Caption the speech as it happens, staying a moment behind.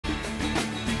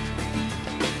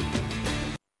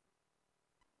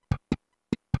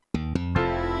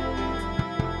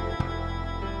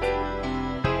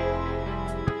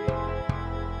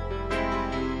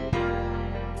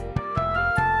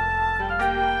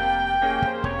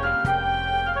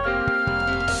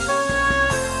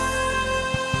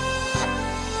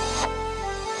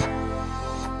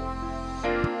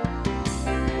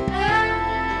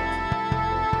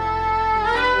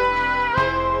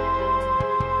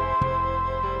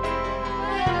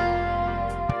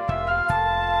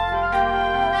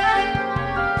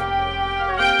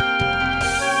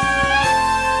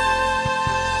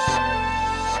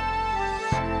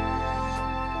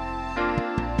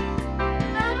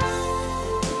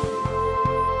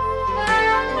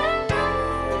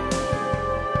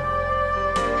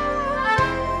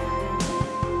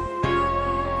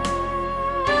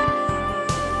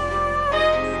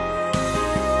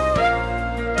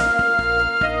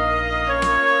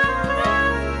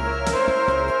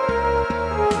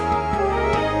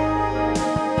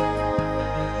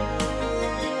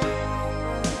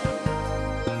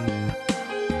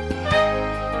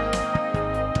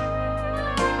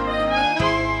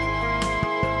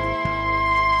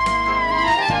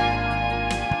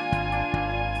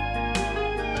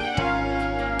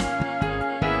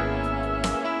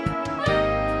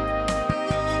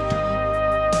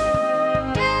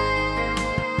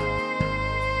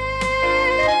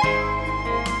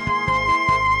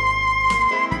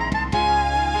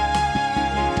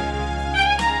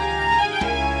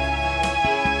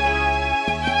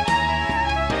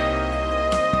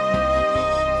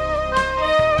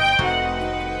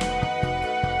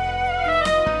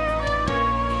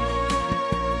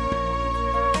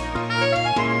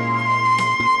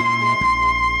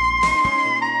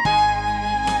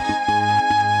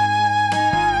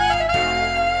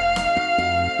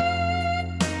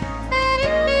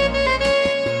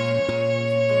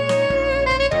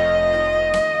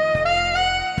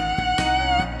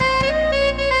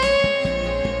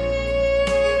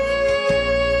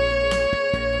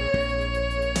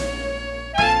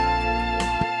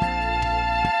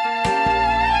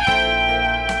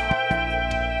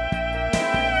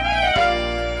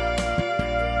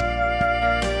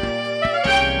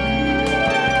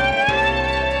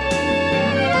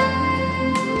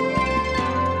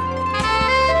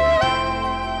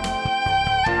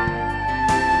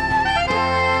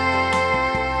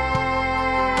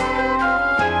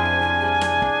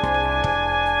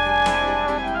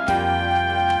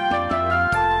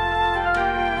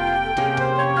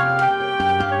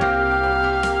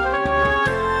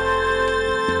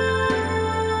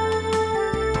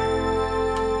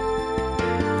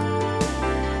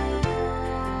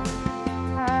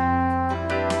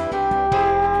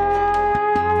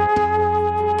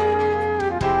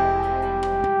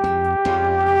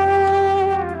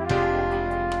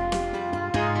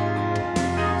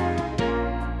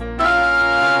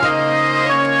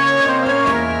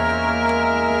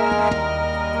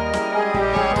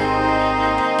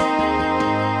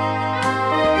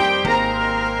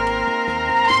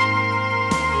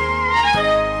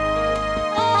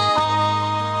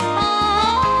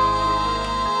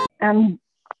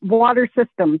water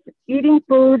systems. Eating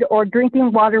food or drinking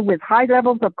water with high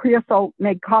levels of creosote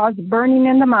may cause burning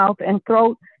in the mouth and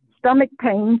throat, stomach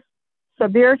pains,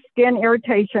 severe skin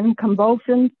irritation,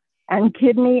 convulsions, and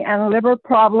kidney and liver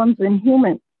problems in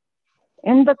humans.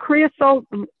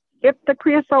 If the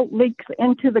creosote leaks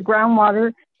into the groundwater,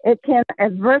 it can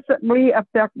adversely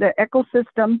affect the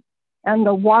ecosystem and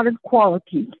the water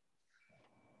quality.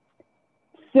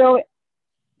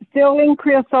 Sealing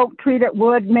creosote-treated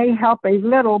wood may help a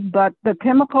little, but the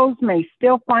chemicals may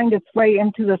still find its way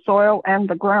into the soil and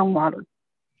the groundwater.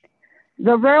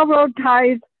 The railroad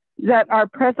ties that are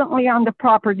presently on the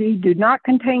property do not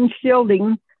contain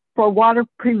shielding for water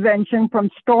prevention from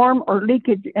storm or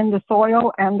leakage in the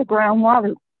soil and the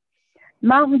groundwater.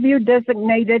 Mountain View,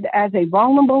 designated as a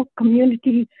vulnerable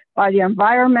community by the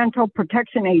Environmental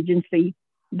Protection Agency,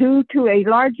 due to a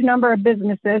large number of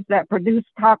businesses that produce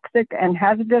toxic and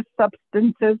hazardous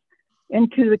substances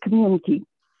into the community.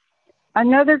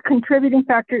 Another contributing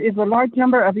factor is a large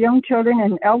number of young children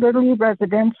and elderly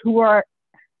residents who are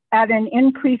at an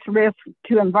increased risk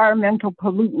to environmental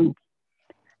pollutants.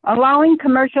 Allowing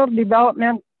commercial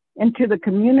development into the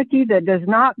community that does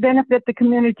not benefit the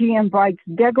community invites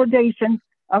degradation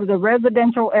of the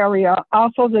residential area,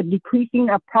 also the decreasing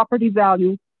of property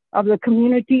value of the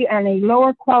community and a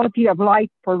lower quality of life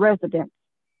for residents.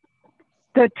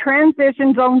 The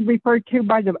transition zone referred to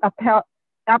by the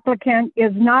applicant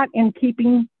is not in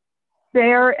keeping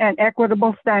fair and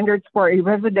equitable standards for a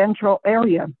residential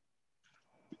area.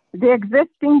 The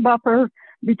existing buffer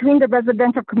between the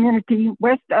residential community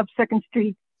west of 2nd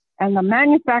Street and the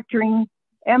manufacturing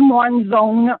M1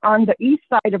 zone on the east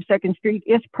side of 2nd Street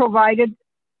is provided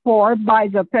for by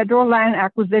the Federal Land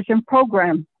Acquisition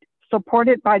Program,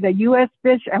 supported by the U.S.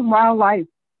 Fish and Wildlife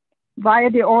via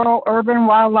the Oro Urban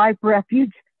Wildlife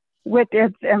Refuge with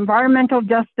its environmental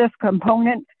justice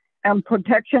component and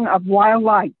protection of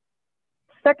wildlife.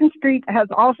 2nd Street has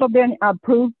also been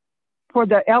approved for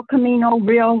the El Camino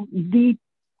Real de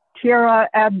Tierra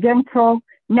Adentro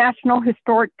National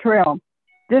Historic Trail.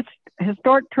 This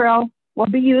historic trail will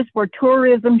be used for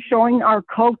tourism showing our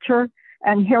culture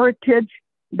and heritage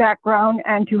background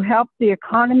and to help the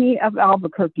economy of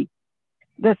Albuquerque.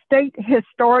 The State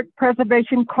Historic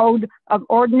Preservation Code of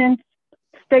Ordinance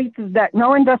states that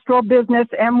no industrial business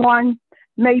M1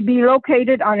 may be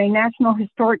located on a National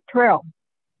Historic Trail.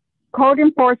 Code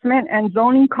enforcement and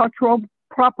zoning cultural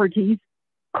properties,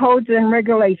 codes and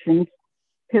regulations,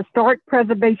 Historic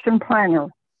Preservation Planner,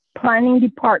 Planning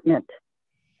Department.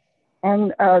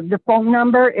 And the phone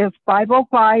number is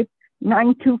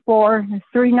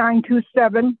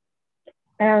 505-924-3927.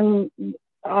 And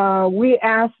we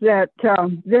ask that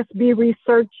this be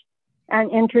researched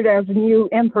and entered as new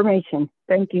information.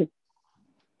 Thank you.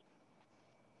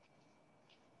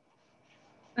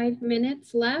 5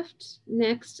 minutes left.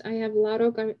 Next, I have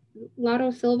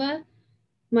Lauro Silva,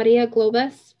 Maria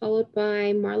Globes, followed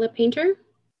by Marla Painter.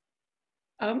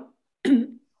 May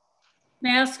I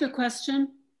ask a question?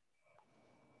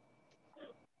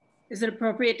 Is it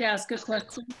appropriate to ask a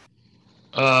question?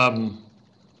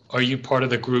 Are you part of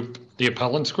the group, the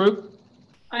appellants group?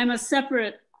 I'm a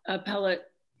separate appellate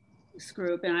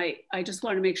group, and I just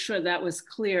want to make sure that was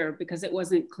clear because it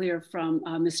wasn't clear from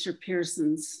Mr.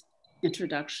 Pearson's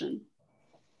introduction.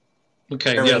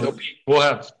 Okay, yeah, we'll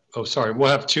have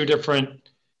two different,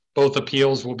 both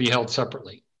appeals will be held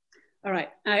separately. All right,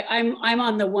 I'm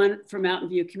on the one for Mountain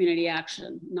View Community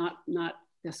Action, not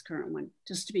this current one,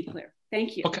 just to be clear.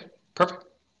 Thank you. Okay, perfect.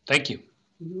 Thank you.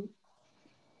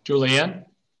 Julianne,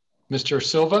 Mr.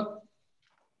 Silva?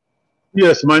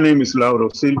 Yes, my name is Lauro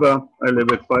Silva. I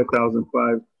live at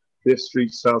 5005 5th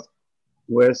Street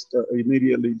Southwest,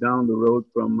 immediately down the road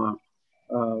from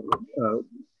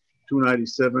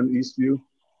 297 Eastview.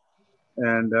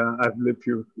 And I've lived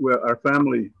here, well, our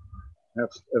family have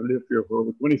lived here for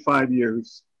over 25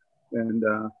 years. And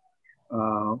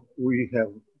we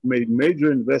have made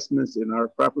major investments in our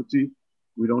property.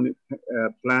 We don't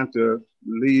plan to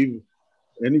leave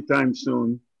anytime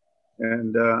soon.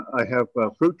 And I have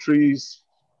fruit trees,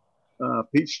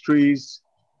 peach trees,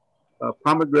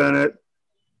 pomegranate,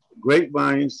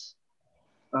 grapevines,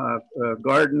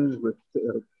 gardens with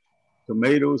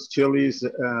tomatoes, chilies,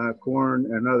 corn,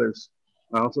 and others.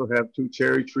 I also have 2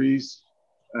 cherry trees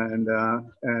and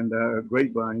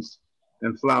grapevines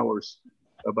and flowers,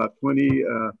 about 20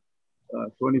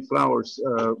 flowers,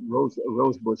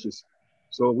 rose bushes.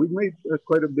 So we've made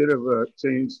quite a bit of a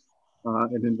change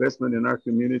and investment in our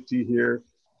community here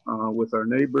with our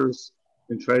neighbors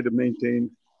and try to maintain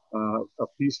a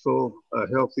peaceful,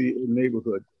 healthy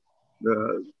neighborhood.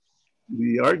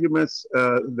 The arguments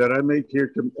that I make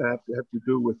here have to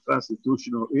do with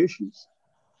constitutional issues.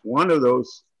 One of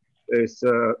those is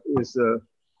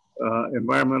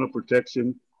environmental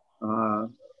protection,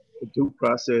 due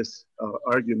process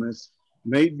arguments,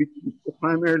 made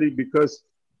primarily because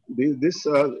this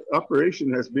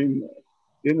operation has been,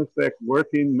 in effect,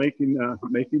 working, making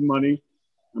money.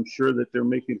 I'm sure that they're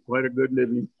making quite a good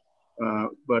living,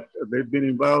 but they've been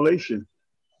in violation.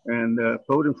 And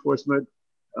code enforcement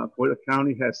for the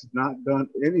county has not done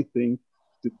anything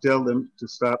to tell them to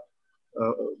stop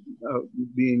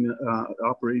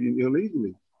operating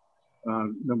illegally.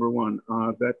 Number one,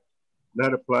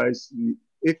 that applies the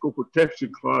Equal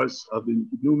Protection Clause of the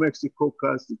New Mexico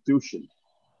Constitution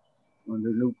on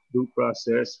the due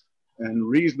process and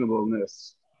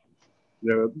reasonableness.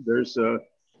 There's the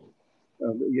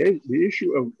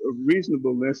issue of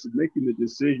reasonableness of making the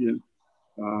decision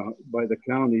by the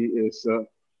county is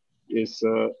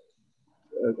a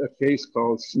case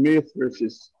called Smith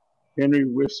versus Henry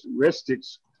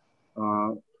Restix,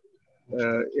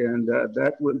 and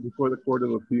that went before the Court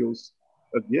of Appeals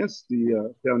against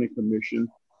the County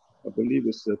Commission. I believe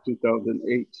it's a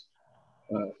 2008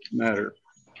 matter.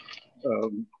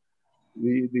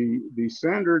 The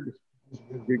standard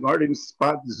regarding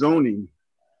spot zoning,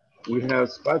 we have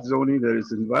spot zoning that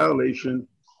is in violation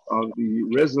of the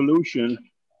resolution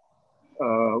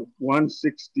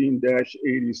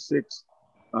 116-86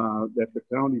 that the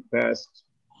county passed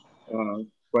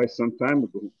quite some time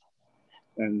ago.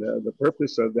 And the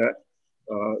purpose of that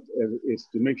is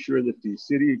to make sure that the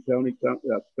city and county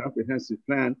comprehensive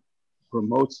plan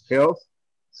promotes health,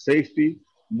 safety,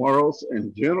 morals,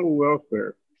 and general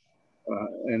welfare.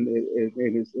 And it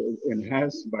is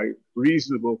enhanced by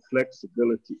reasonable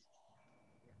flexibility.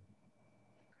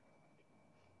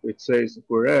 It says,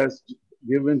 whereas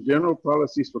given general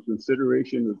policies for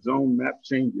consideration of zone map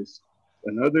changes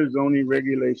and other zoning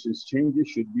regulations, changes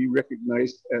should be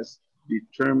recognized as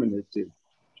determinative.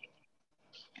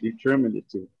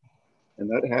 And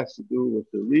that has to do with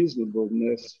the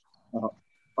reasonableness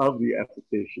of the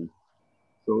application.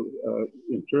 So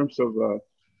in terms of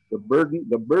the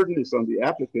burden is on the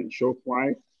applicant to show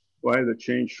why the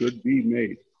change should be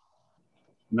made.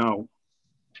 Now,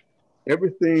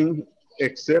 everything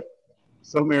except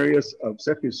some areas of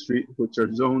 2nd Street, which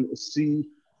are zone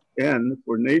CN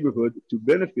for neighborhood to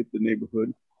benefit the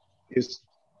neighborhood, is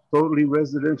totally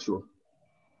residential.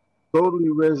 Totally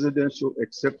residential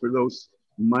except for those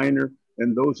minor,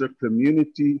 and those are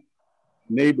community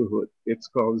neighborhood. It's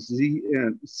called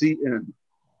CN.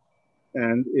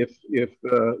 And if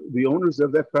the owners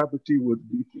of that property would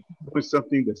be doing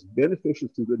something that's beneficial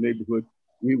to the neighborhood,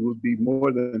 we would be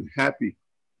more than happy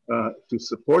to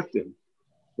support them.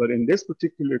 But in this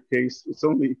particular case, it's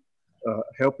only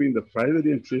helping the private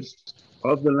interest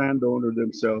of the landowner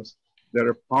themselves that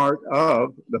are part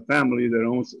of the family that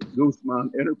owns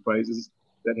Guzman Enterprises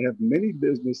that have many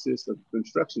businesses of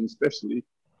construction, especially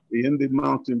in the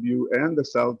Mountain View and the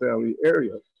South Valley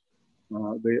area.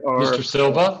 They are— Mr.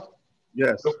 Silva?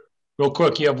 Yes. Real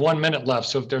quick, you have 1 minute left.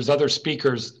 So if there's other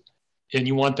speakers and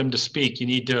you want them to speak, you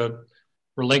need to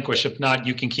relinquish. If not,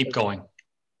 you can keep going.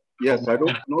 Yes, I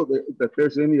don't know that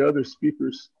there's any other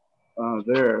speakers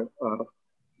there.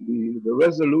 The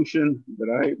resolution that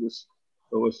I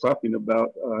was talking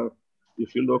about,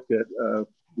 if you look at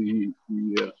the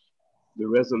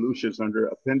resolutions under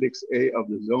Appendix A of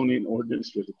the zoning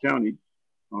ordinance for the county,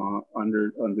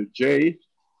 under J,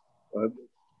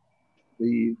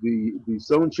 the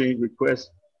zone change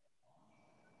request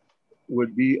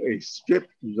would be a strip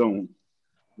zone,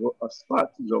 a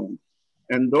spot zone,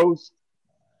 and those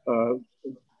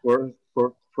for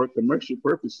commercial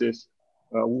purposes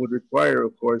would require,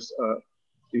 of course,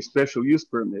 a special use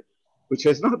permit, which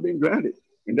has not been granted,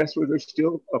 and that's where they're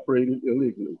still operating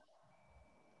illegally.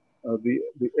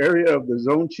 The area of the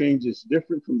zone change is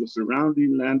different from the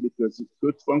surrounding land because it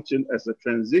could function as a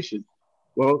transition.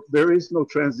 Well, there is no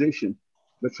transition.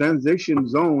 The transition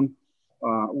zone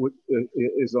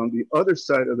is on the other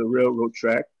side of the railroad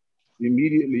track,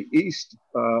 immediately east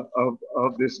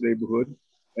of this neighborhood,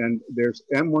 and there's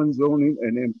M1 zoning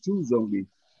and M2 zoning.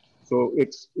 So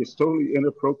it's totally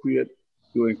inappropriate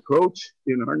to encroach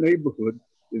in our neighborhood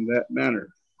in that manner.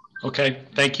 Okay,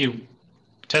 thank you.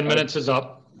 10 minutes is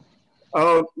up.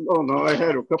 Oh, no, I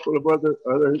had a couple of other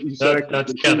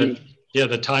that's Kevin. Yeah,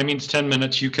 the timing's 10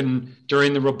 minutes. You can,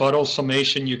 during the rebuttal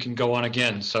summation, you can go on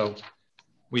again. So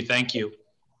we thank you.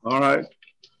 All right.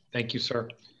 Thank you, sir.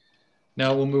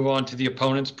 Now we'll move on to the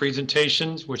opponents'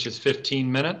 presentations, which is 15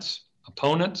 minutes.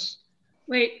 Opponents?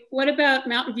 Wait, what about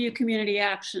Mountain View Community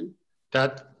Action?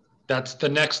 That's the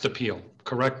next appeal,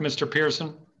 correct, Mr.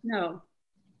 Pearson? No,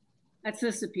 that's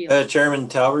this appeal. Chairman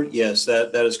Talbert, yes,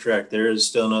 that is correct. There is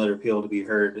still another appeal to be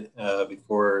heard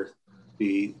before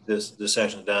this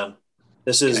session is done.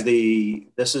 This is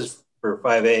this is for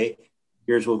 5A.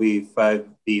 Yours will be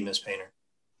 5B, Ms. Painter.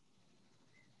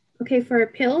 Okay, for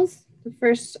appeals, the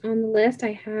first on the list,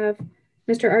 I have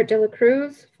Mr. Art de la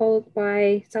Cruz, followed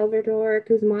by Salvador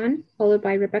Guzman, followed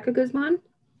by Rebecca Guzman.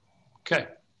 Okay.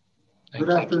 Good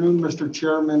afternoon, Mr.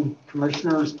 Chairman,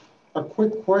 Commissioners. A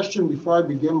quick question before I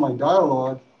begin my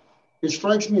dialogue. It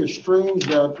strikes me as strange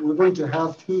that we're going to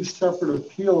have two separate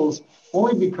appeals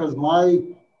only because my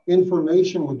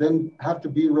information would then have to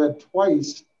be read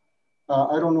twice.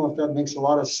 I don't know if that makes a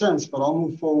lot of sense, but I'll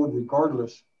move forward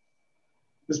regardless.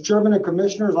 Mr. Chairman and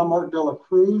Commissioners, I'm Art de la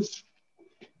Cruz.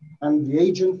 I'm the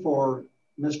agent for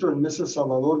Mr. and Mrs.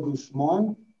 Salvador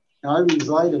Guzman, and I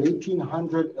reside at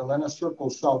 1800 Elena Circle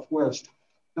Southwest.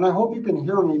 And I hope you can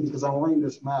hear me because I'm wearing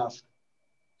this mask.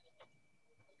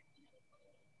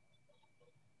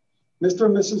 Mr.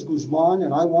 and Mrs. Guzman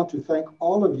and I want to thank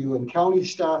all of you and county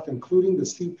staff, including the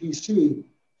CPC,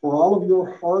 for all of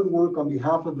your hard work on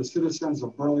behalf of the citizens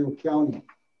of Bernalillo County.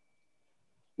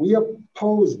 We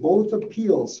oppose both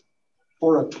appeals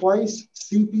for a twice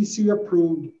CPC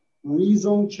approved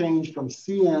rezone change from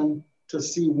CN to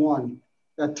C1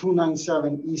 at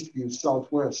 297 Eastview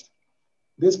Southwest.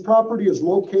 This property is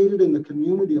located in the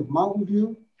community of Mountain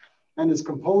View and is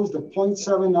composed of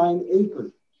 0.79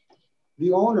 acres.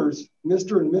 The owners,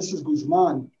 Mr. and Mrs.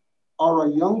 Guzman, are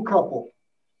a young couple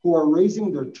who are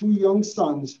raising their two young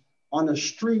sons on a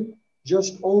street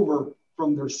just over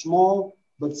from their small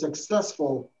but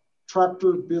successful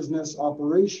tractor business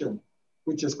operation,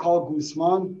 which is called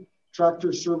Guzman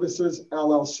Tractor Services,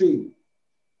 LLC.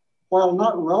 While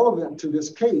not relevant to this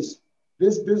case,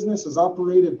 this business is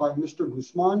operated by Mr.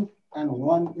 Guzman and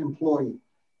one employee.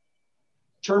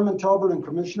 Chairman Talbert and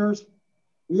Commissioners,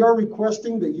 we are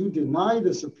requesting that you deny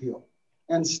this appeal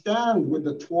and stand with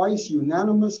the twice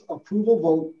unanimous approval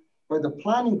vote by the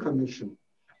Planning Commission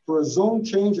for a zone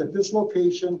change at this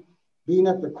location, being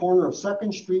at the corner of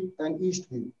 2nd Street and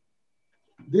Eastview.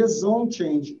 This zone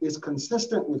change is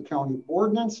consistent with county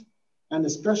ordinance and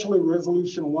especially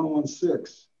Resolution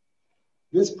 116.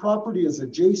 This property is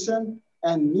adjacent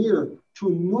and near to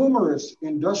numerous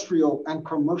industrial and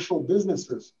commercial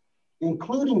businesses,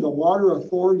 including the Water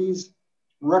Authority's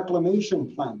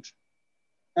reclamation plant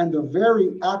and the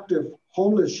very active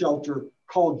homeless shelter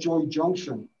called Joy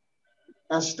Junction.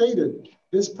 As stated,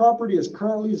 this property is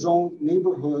currently zoned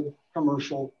neighborhood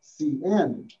commercial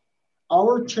CN.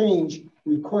 Our change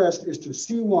request is to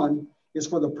C1 is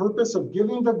for the purpose of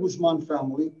giving the Guzman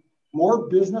family more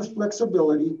business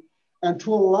flexibility and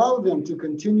to allow them to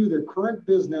continue their current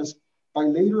business by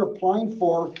later applying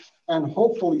for and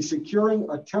hopefully securing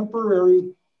a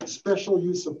temporary special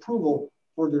use approval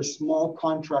for their small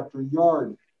contractor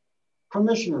yard.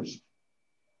 Commissioners,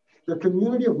 the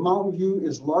community of Mountain View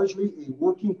is largely a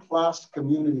working class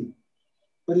community,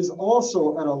 but is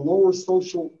also at a lower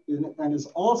social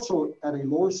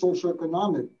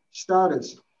socioeconomic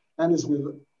status and is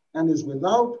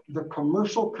without the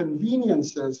commercial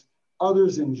conveniences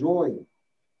others enjoy.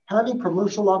 Having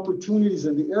commercial opportunities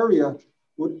in the area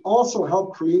would also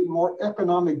help create more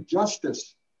economic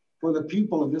justice for the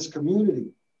people of this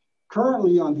community.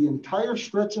 Currently, on the entire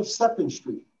stretch of 2nd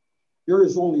Street, there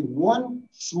is only one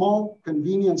small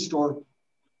convenience store,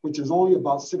 which is only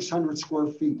about 600 square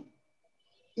feet.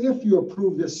 If you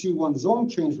approve this C1 zone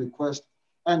change request,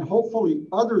 and hopefully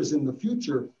others in the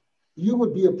future, you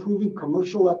would be approving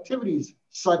commercial activities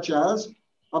such as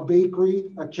a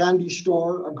bakery, a candy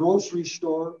store, a grocery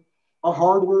store, a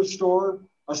hardware store,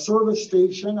 a service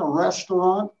station, a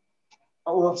restaurant,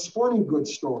 or a sporting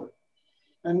goods store,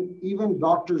 and even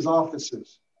doctor's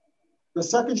offices. The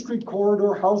 2nd Street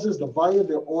corridor houses the Valle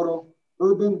de Oro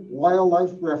Urban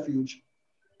Wildlife Refuge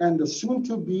and the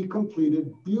soon-to-be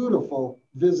completed beautiful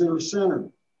visitor center.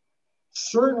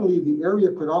 Certainly, the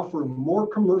area could offer more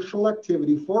commercial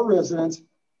activity for residents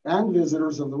and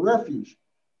visitors of the refuge,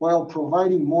 while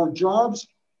providing more jobs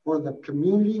for the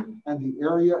community and the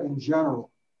area in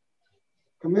general.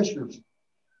 Commissioners,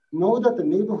 know that the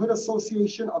Neighborhood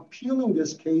Association appealing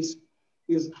this case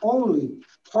is only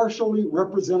partially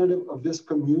representative of this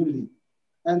community,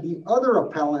 and the other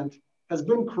appellant has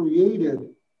been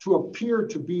created to appear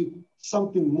to be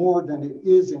something more than it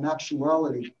is in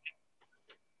actuality.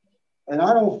 And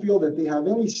I don't feel that they have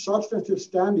any substantive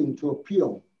standing to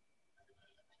appeal.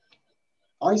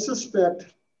 I suspect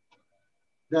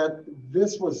that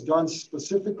this was done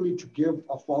specifically to give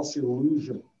a false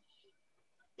illusion.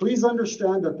 Please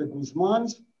understand that the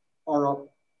Guzmans are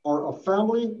a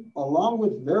family, along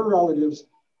with their relatives,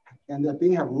 and that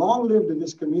they have long lived in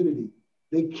this community.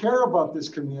 They care about this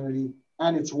community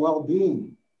and its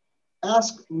well-being.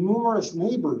 Ask numerous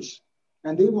neighbors,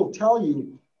 and they will tell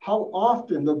you how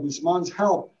often the Guzmans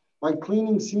help by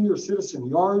cleaning senior citizen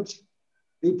yards.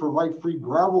 They provide free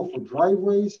gravel for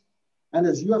driveways. And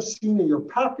as you have seen in your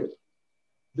packet,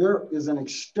 there is an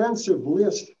extensive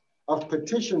list of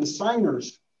petition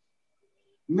signers,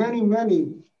 many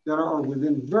that are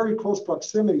within very close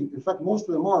proximity. In fact, most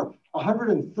of them are,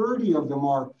 130 of them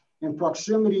are in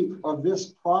proximity of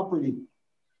this property.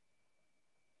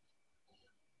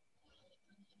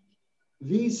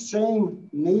 These same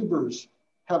neighbors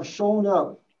have shown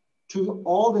up to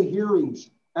all the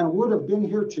hearings and would have been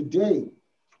here today,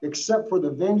 except for the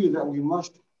venue that we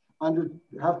must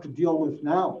have to deal with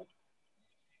now.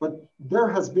 But there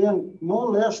has been no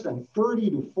less than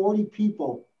 30 to 40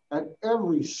 people at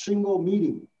every single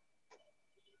meeting.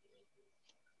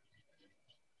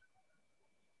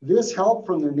 This help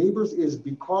from their neighbors is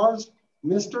because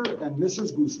Mr. and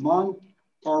Mrs. Guzman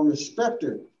are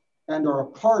respected and are a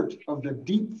part of the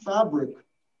deep fabric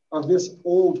of this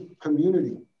old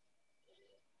community.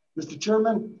 Mr.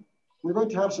 Chairman, we're going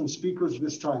to have some speakers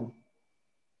this time.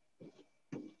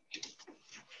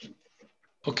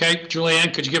 Okay,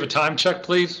 Julianne, could you give a time check,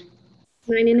 please?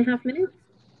 9.5 minutes.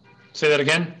 Say that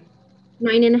again.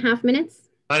 9.5 minutes.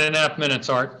 9.5 minutes,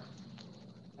 Art.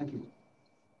 Thank you.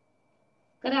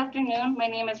 Good afternoon. My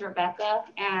name is Rebecca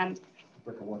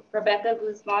Rebecca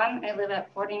Guzman. I live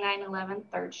at 4911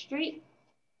 3rd Street.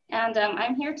 And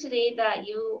I'm here today that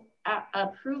you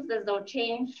approve the zone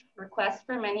change request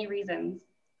for many reasons.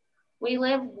 We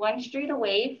live one street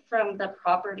away from the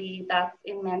property that's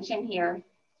in mention here,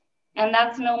 and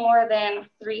that's no more than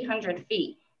 300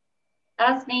 feet.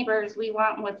 As neighbors, we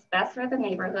want what's best for the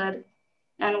neighborhood,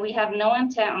 and we have no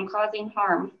intent on causing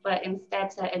harm, but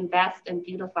instead to invest and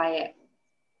beautify it.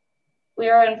 We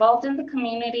are involved in the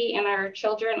community and our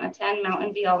children attend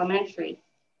Mountain View Elementary.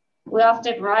 We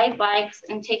often ride bikes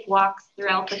and take walks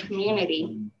throughout the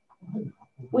community.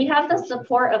 We have the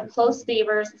support of close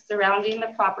neighbors surrounding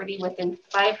the property within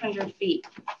 500 feet,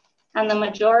 and the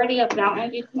majority of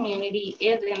Mountain View community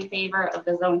is in favor of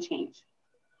the zone change.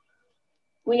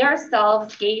 We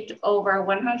ourselves gained over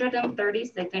 130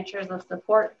 signatures of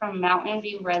support from Mountain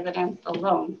View residents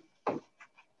alone.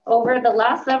 Over the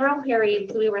last several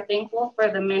hearings, we were thankful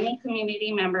for the many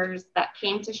community members that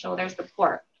came to show their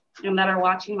support and that are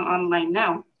watching online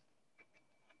now.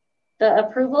 The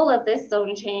approval of this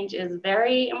zone change is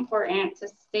very important to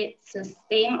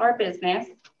sustain our business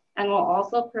and will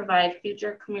also provide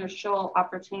future commercial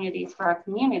opportunities for our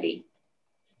community.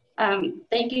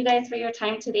 Thank you guys for your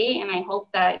time today, and I hope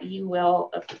that you will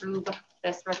approve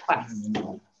this request.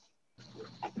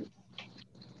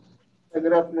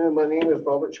 Good afternoon. My name is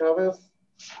Robert Chavez.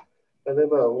 I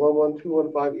live at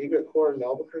 11215 Egret Court in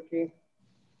Albuquerque.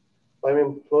 I'm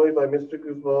employed by Mr.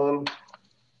 Guzman.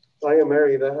 I am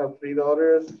married. I have 3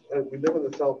 daughters. We live in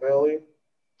the South Valley.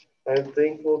 I'm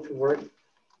thankful to work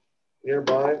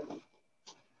nearby.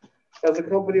 As a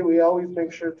company, we always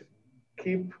make sure to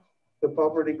keep the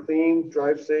property clean,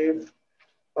 drive safe.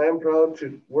 I am proud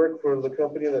to work for the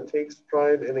company that takes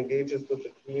pride and engages with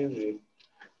the community.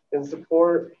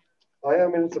 I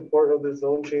am in support of this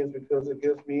zone change because it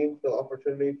gives me the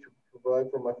opportunity to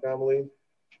provide for my family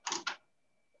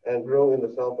and grow in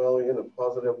the South Valley in a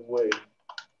positive way.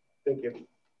 Thank you.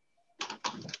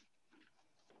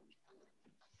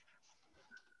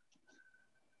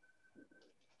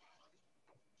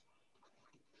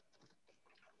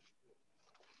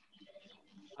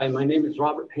 Hi, my name is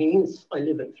Robert Haynes. I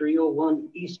live at 301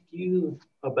 Eastview,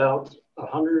 about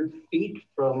 100 feet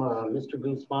from Mr.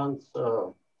 Guzman's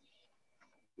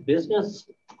business.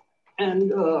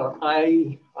 And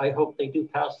I hope they do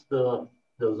pass the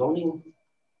zoning.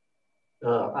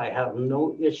 I have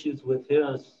no issues with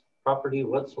his property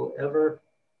whatsoever.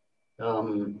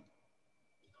 Thank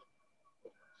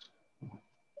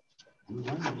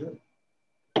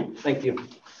you.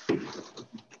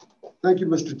 Thank you,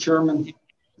 Mr. Chairman.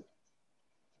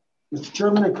 Mr.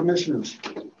 Chairman and Commissioners,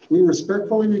 we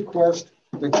respectfully request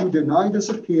that you deny this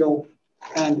appeal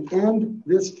and end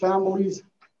this family's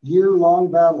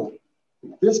year-long battle.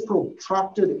 This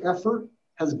protracted effort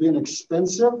has been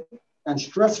expensive and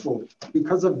stressful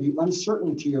because of the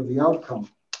uncertainty of the outcome.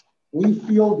 We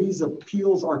feel these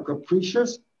appeals are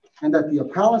capricious and that the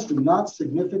appellants do not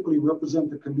significantly represent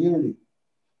the community.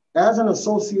 As an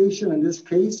association in this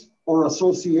case, or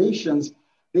associations,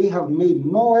 they have made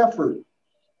no effort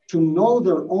to know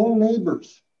their own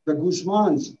neighbors, the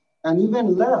Guzmans, and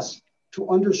even less to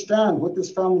understand what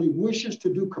this family wishes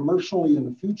to do commercially in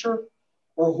the future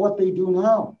or what they do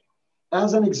now.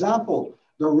 As an example,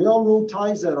 the railroad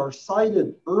ties that are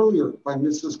cited earlier by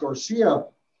Mrs. Garcia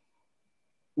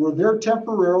were there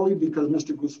temporarily because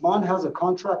Mr. Guzman has a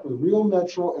contract with Rio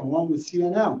Metro and one with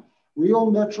CNM. Rio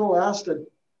Metro asked that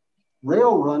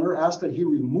Rail Runner asked that he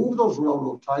remove those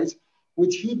railroad ties,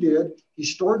 which he did. He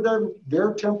stored them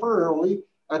there temporarily.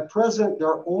 At present, there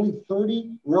are only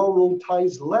 30 railroad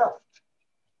ties left.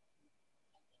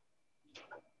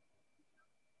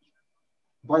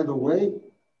 By the way,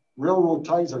 railroad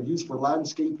ties are used for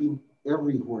landscaping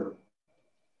everywhere.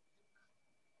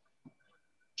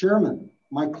 Chairman,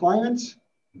 my clients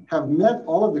have met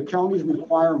all of the county's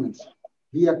requirements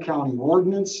via county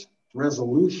ordinance,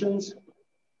 resolutions,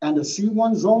 and a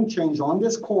C1 zone change on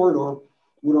this corridor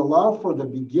would allow for the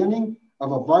beginning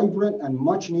of a vibrant and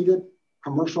much needed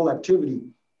commercial activity,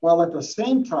 while at the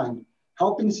same time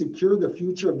helping secure the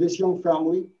future of this young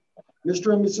family.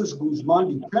 Mr. and Mrs.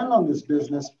 Guzman depend on this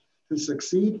business to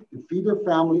succeed and feed their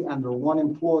family and their one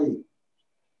employee.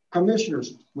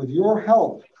 Commissioners, with your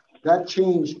help, that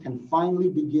change can finally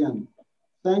begin.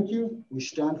 Thank you. We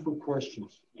stand for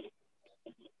questions.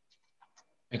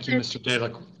 Thank you, Mr. De La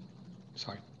Cruz.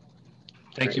 Sorry.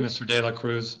 Thank you, Mr. De La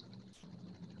Cruz.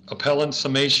 Appellant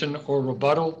summation or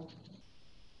rebuttal?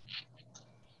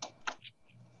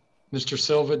 Mr.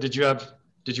 Silva, did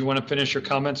you want to finish your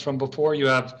comments from before? You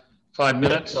have 5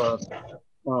 minutes.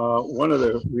 One of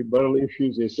the rebuttal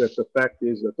issues is that the fact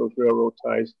is that those railroad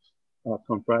ties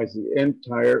comprise the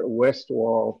entire west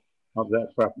wall of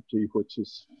that property, which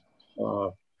is,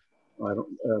 I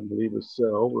believe it's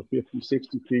over 50,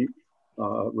 60 feet.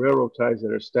 Railroad ties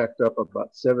that are stacked up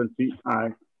about 7 feet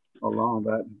high along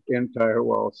that entire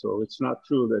wall. So it's not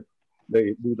true that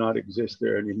they do not exist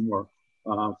there anymore.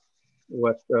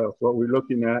 What we're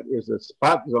looking at is a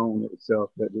spot zone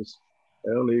itself that is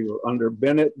illegal under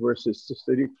Bennett versus the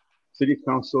city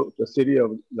council, the city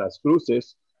of Las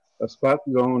Cruces. A spot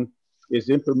zone is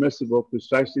impermissible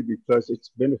precisely because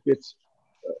its benefits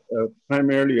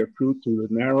primarily accrue to the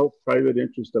narrow private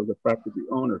interest of the property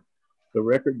owner. The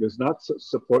record does not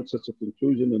support such a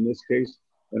conclusion in this case,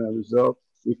 and as a result,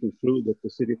 we conclude that the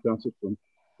city council in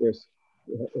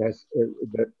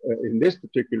this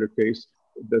particular case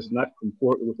does not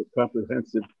comport with a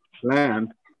comprehensive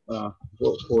plan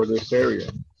for this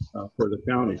area, for the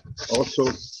county. Also,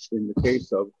 in the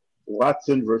case of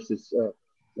Watson versus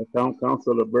the town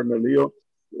council of Bernalillo,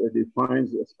 it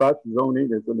defines a spot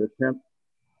zoning as an attempt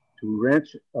to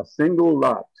wrench a single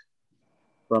lot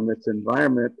from its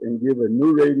environment and give a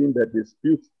new rating that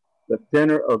disputes the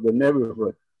tenor of the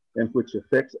neighborhood and which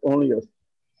affects only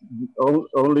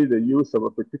the use of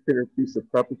a particular piece of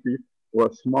property or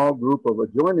a small group of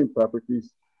adjoining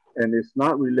properties, and is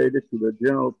not related to the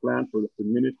general plan for the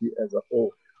community as a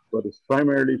whole, but is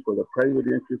primarily for the private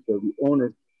interest of the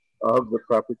owner of the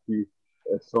property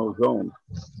so zoned.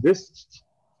 This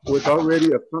was already,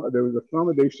 there was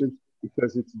accommodation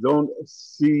because it's zoned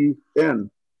CN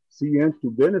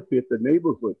to benefit the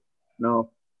neighborhood. Now,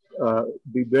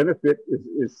 the benefit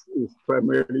is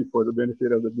primarily for the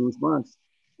benefit of the Guzmans.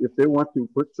 If they want to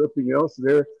put something else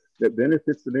there that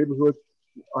benefits the neighborhood,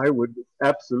 I would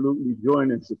absolutely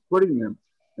join in supporting them.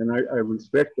 And I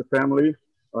respect the family.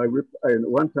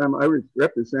 One time I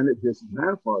represented his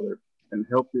grandfather and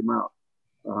helped him out,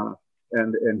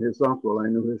 and his uncle. I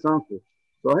knew his uncle.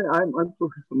 So I'm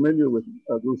familiar with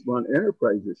Guzman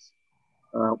Enterprises.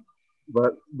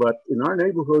 But in our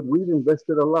neighborhood, we've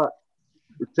invested a lot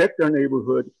to protect our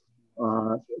neighborhood,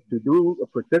 to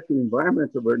protect the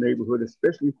environment of our neighborhood,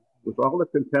 especially with all the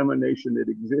contamination that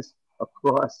exists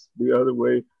across the other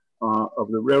way of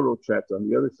the railroad tracks on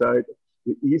the other side,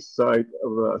 the east side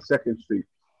of 2nd Street.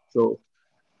 So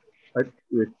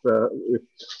if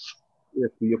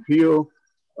the appeal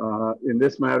in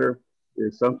this matter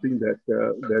is something that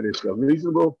is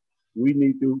unreasonable, we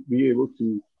need to be able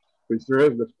to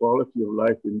preserve the quality of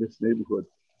life in this neighborhood.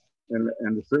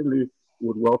 And certainly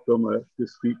would welcome to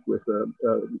speak with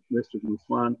Mr.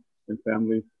 Guzman and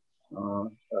family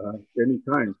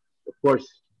anytime. Of course,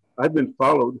 I've been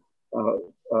followed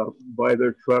by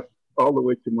their truck all the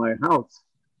way to my house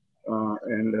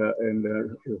and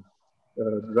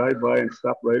drive by and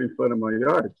stop right in front of my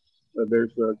yard.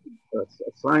 There's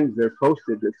signs there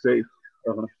posted that say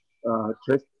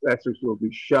trespassers will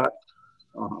be shot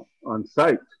on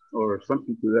site or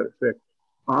something to that effect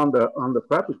on the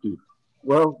property.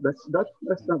 Well, that's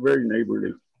not very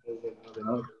neighborly.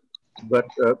 But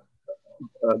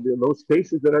those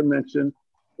cases that I mentioned,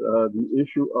 the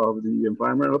issue of the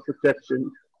environmental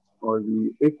protection or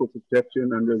the equal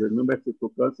protection under the New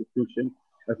Mexico Constitution,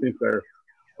 I think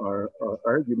are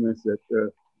arguments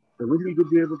that And we need to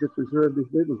be able to preserve these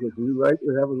neighborhoods.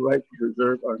 We have a right to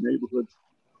preserve our neighborhoods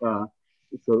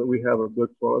so that we have a good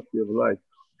quality of life.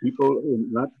 People,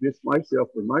 not just myself,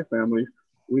 but my family,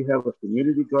 we have a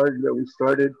community garden that we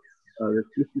started. There's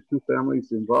 52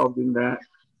 families involved in that.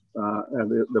 And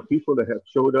the people that have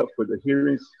showed up for the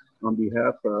hearings on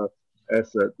behalf,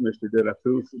 as Mr. De La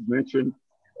Cruz mentioned,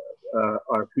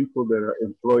 are people that are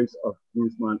employees of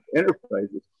Guzman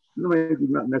Enterprises. Maybe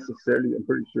not necessarily, I'm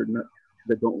pretty sure not,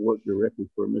 that don't work directly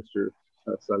for Mr.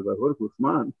 Salvador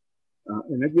Guzman.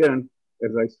 And again,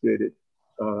 as I stated,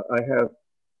 I have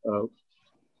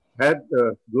had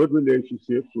good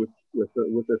relationships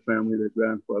with their family, their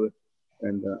grandfather,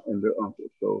 and their uncle.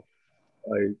 So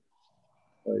I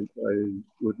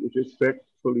would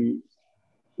respectfully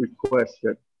request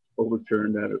that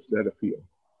overturn that appeal.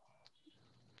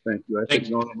 Thank you. I think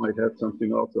Nora might have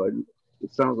something also.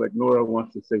 It sounds like Nora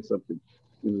wants to say something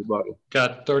in rebuttal.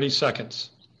 Got 30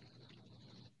 seconds.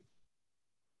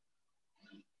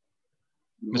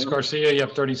 Ms. Garcia, you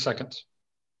have 30 seconds.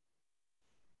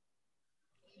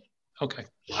 Okay.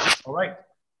 All right.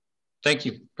 Thank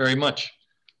you very much.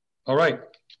 All right.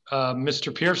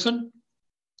 Mr. Pearson?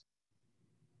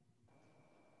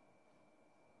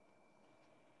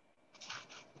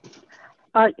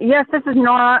 Yes, this is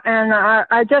Nora, and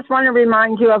I just want to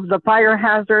remind you of the fire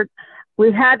hazard.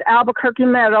 We had Albuquerque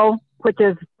Meadow, which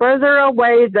is further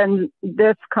away than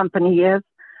this company is,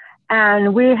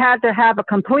 and we had to have a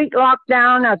complete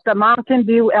lockdown at the Mountain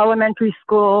View Elementary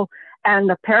School, and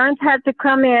the parents had to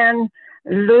come in,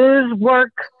 lose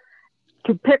work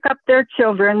to pick up their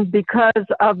children because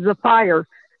of the fire.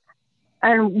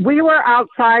 And we were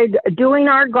outside doing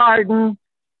our garden.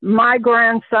 My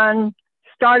grandson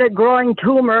started growing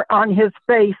tumor on his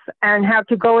face and had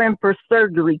to go in for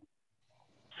surgery.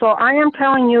 So I am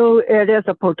telling you, it is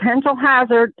a potential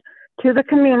hazard to the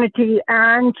community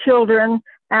and children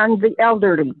and the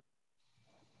elderly.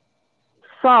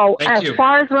 So as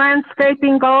far as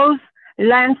landscaping goes,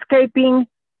 landscaping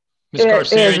Ms.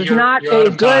 Garcia, is not you're out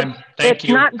of time. It's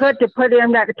not good to put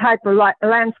in that type of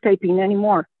landscaping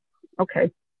anymore. Okay.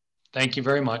 Thank you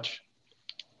very much.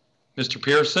 Mr.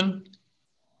 Pearson?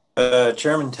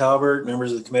 Chairman Talbert,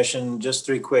 members of the commission, just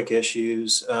 3 quick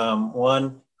issues.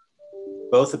 One,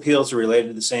 both appeals are related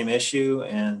to the same issue,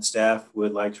 and staff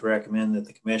would like to recommend that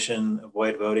the commission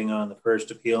avoid voting on the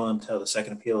first appeal until the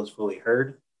second appeal is fully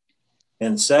heard.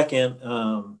 And second,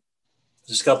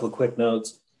 just a couple of quick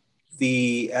notes.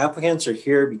 The applicants are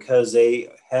here because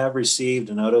they have received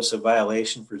a notice of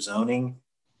violation for zoning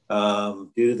due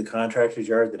to the contractor's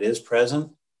yard that is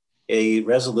present. A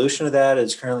resolution of that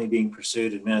is currently being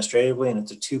pursued administratively, and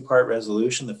it's a 2-part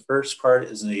resolution. The first part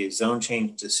is a zone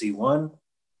change to C1,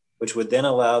 which would then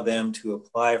allow them to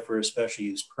apply for a special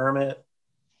use permit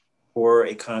for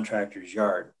a contractor's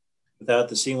yard. Without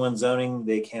the C1 zoning,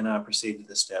 they cannot proceed to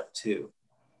the step 2.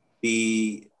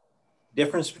 The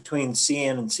difference between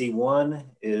CN and C1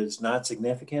 is not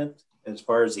significant. As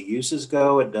far as the uses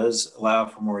go, it does allow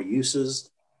for more uses,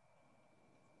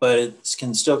 but it's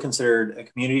still considered a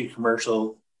community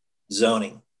commercial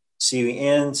zoning.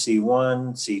 CN,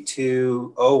 C1,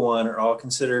 C2, O1 are all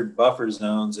considered buffer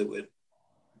zones that would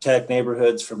protect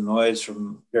neighborhoods from noise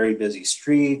from very busy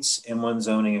streets, M1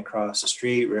 zoning across the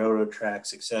street, railroad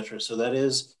tracks, etc. So that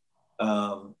is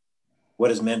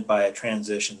what is meant by a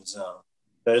transition zone.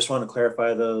 So I just want to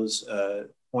clarify those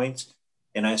points,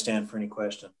 and I stand for any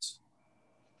questions.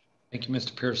 Thank you,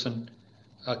 Mr. Pearson.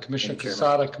 Commissioner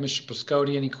Quesada, Commissioner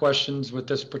Piscotti, any questions with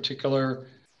this particular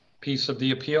piece of the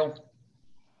appeal?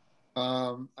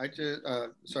 Sorry,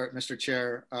 Mr.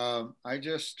 Chair. I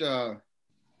just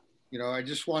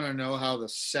want to know how the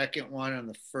second one and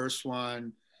the first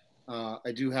one,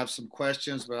 I do have some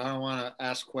questions, but I don't want to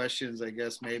ask questions, I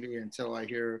guess, maybe until I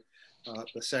hear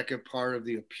the second part of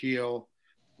the appeal.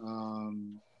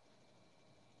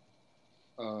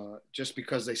 Just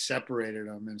because they separated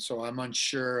them, and so I'm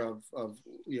unsure of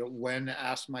when to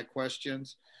ask my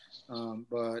questions,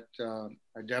 but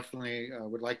I definitely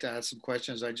would like to ask some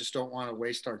questions. I just don't want to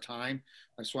waste our time.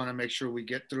 I just want to make sure we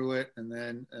get through it, and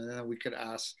then we could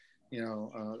ask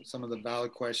some of the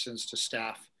valid questions to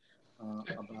staff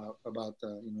about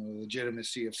the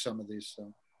legitimacy of some of these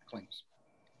claims.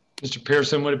 Mr.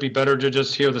 Pearson, would it be better to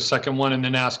just hear the second one and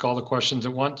then ask all the questions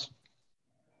at once?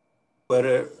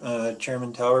 But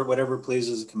Chairman Talbert, whatever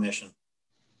pleases the commission.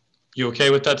 You okay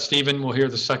with that, Stephen? We'll hear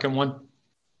the second one.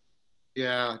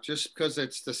 Yeah, just because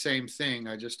it's the same thing.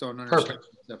 I just don't understand.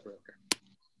 Perfect.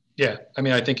 Yeah, I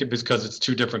mean, I think it's because it's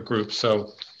 2 different groups.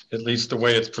 So at least the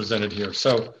way it's presented here.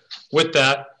 So with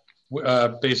that,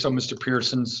 based on Mr.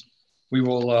 Pearson's, we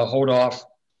will hold off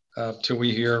till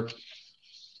we hear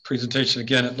presentation.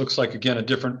 Again, it looks like, again, a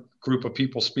different group of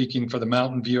people speaking for the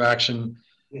Mountain View Action,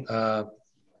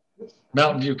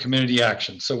 Mountain View Community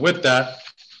Action. So with that,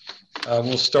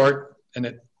 we'll start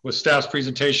with staff's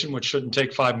presentation, which shouldn't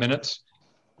take 5 minutes.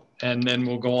 And then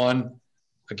we'll go on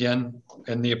again.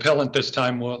 And the appellant this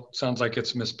time sounds like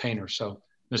it's Ms. Painter. So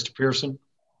Mr. Pearson.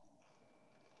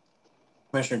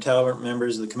 Commissioner Talbert,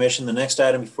 members of the commission, the next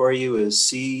item before you is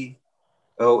COA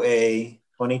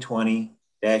 2020-0002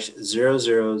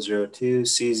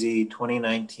 CZ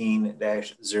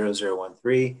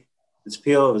 2019-0013. This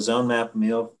appeal of a zone map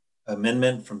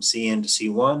amendment from CN to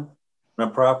C1 on a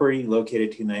property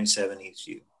located 297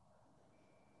 Eastview.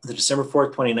 The December 4th,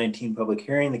 2019 public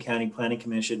hearing, the County Planning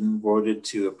Commission voted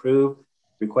to approve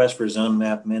request for zone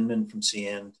map amendment from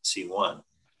CN to C1.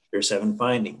 There are 7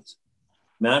 findings.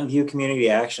 Mountain View Community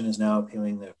Action is now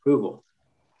appealing the approval.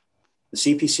 The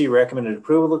CPC recommended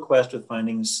approval request with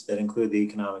findings that include the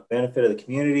economic benefit of the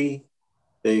community.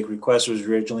 The request was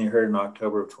originally heard in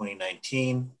October of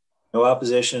 2019. No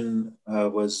opposition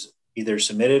was either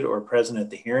submitted or present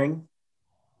at the hearing.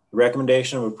 The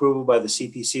recommendation of approval by the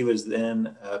CPC was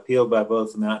then appealed by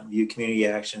both the Mountain View Community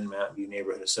Action and Mountain View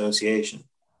Neighborhood Association.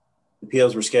 The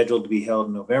appeals were scheduled to be held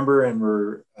in November and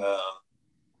were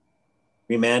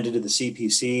remanded to the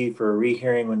CPC for a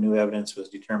rehearing when new evidence was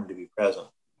determined to be present.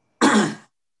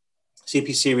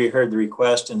 CPC reheard the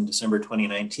request in December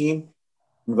 2019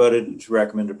 and voted to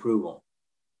recommend approval.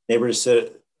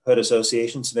 Neighborhood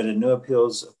Association submitted new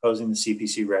appeals opposing the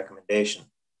CPC recommendation.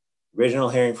 The original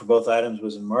hearing for both items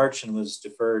was in March and was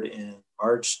deferred in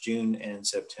March, June, and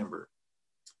September.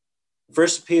 The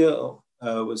first appeal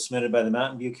was submitted by the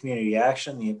Mountain View Community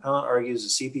Action. The appellant argues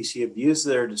the CPC abused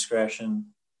their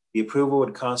discretion. The approval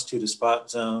would constitute a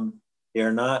spot zone. They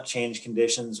are not change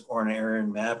conditions or an error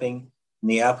in mapping,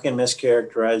 and the applicant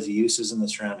mischaracterized the uses in the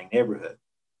surrounding neighborhood.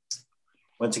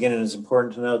 Once again, it is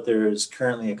important to note there is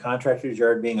currently a contractor's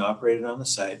yard being operated on the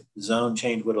site. The zone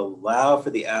change would allow for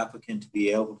the applicant to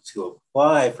be able to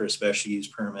apply for a special use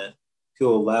permit to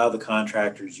allow the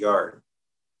contractor's yard.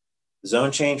 The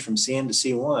zone change from CN to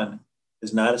C1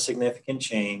 is not a significant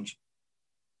change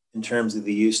in terms of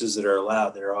the uses that are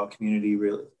allowed. They're all community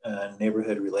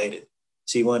neighborhood related.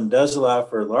 C1 does allow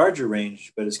for a larger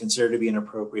range, but is considered to be an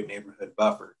appropriate neighborhood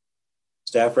buffer.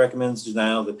 Staff recommends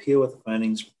denial of the appeal with the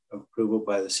findings of approval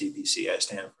by the CPC. I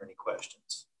stand for any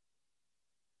questions.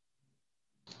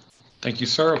 Thank you,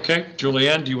 sir. Okay,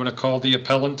 Julianne, do you want to call the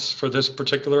appellants for this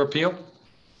particular appeal?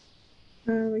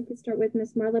 We can start with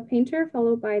Ms. Marla Painter,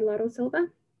 followed by Lotto Silva.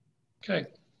 Okay,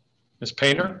 Ms.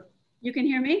 Painter. You can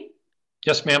hear me?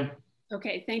 Yes, ma'am.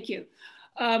 Okay, thank you.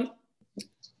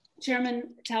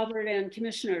 Chairman Talbert and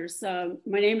commissioners,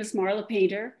 my name is Marla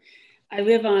Painter. I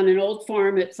live on an old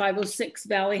farm at 506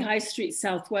 Valley High Street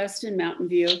Southwest in Mountain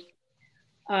View.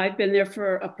 I've been there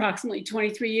for approximately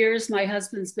 23 years. My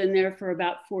husband's been there for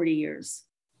about 40 years.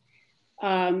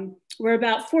 We're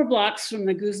about 4 blocks from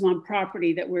the Guzman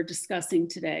property that we're discussing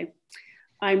today.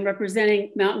 I'm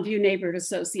representing Mountain View Neighborhood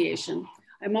Association.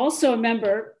 I'm also a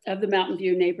member of the Mountain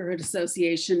View Neighborhood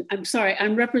Association.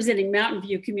 I'm representing Mountain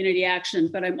View Community Action,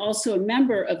 but I'm also a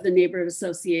member of the Neighborhood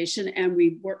Association, and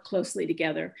we work closely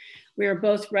together. We are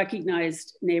both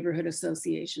recognized neighborhood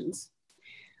associations.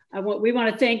 We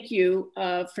want to thank you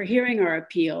for hearing our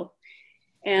appeal.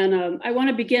 And I want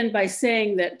to begin by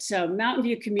saying that Mountain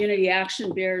View Community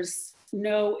Action bears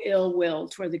no ill will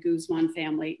toward the Guzman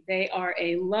family. They are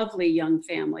a lovely young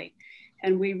family,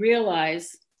 and we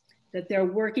realize that they're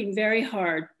working very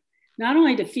hard, not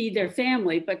only to feed their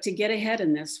family, but to get ahead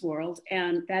in this world,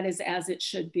 and that is as it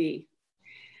should be.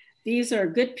 These are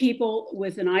good people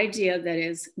with an idea that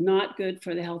is not good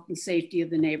for the health and safety of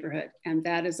the neighborhood, and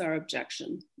that is our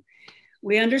objection.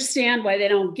 We understand why they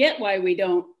don't get why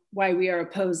we are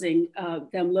opposing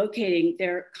them locating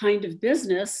their kind of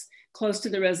business close to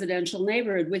the residential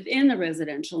neighborhood, within the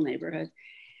residential neighborhood.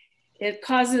 It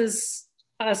causes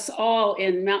us all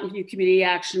in Mountain View Community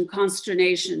Action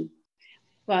consternation,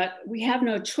 but we have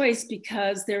no choice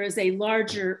because there is a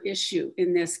larger issue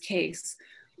in this case,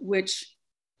 which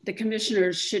the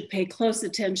commissioners should pay close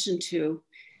attention to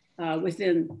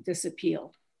within this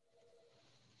appeal.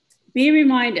 Be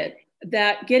reminded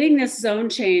that getting this zone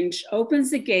change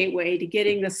opens the gateway to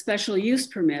getting the special use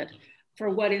permit for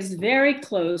what is very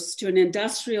close to an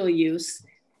industrial use,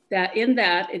 that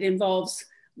it involves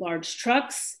large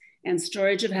trucks and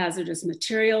storage of hazardous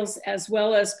materials, as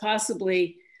well as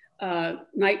possibly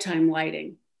nighttime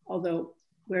lighting. Although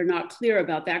we're not clear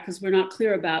about that because we're not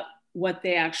clear about what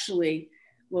they actually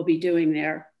will be doing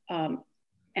there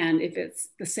and if it's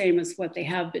the same as what they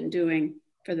have been doing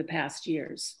for the past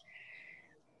years.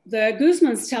 The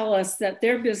Guzmans tell us that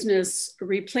their business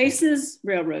replaces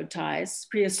railroad ties,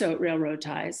 creosote railroad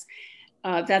ties,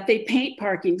 that they paint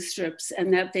parking strips,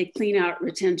 and that they clean out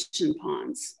retention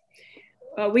ponds.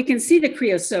 We can see the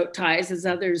creosote ties, as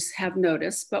others have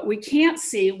noticed, but we can't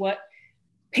see what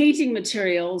painting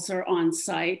materials are on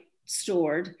site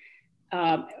stored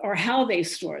or how they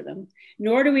store them,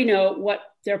 nor do we know what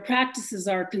their practices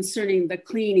are concerning the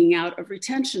cleaning out of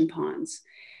retention ponds.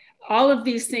 All of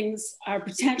these things are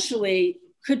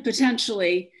could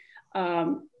potentially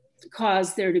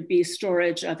cause there to be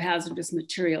storage of hazardous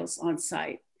materials on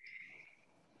site.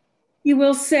 You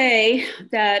will say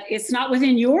that it's not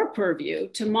within your purview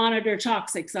to monitor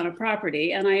toxics on a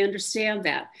property, and I understand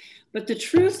that. But the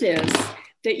truth is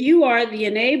that you are the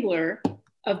enabler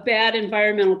of bad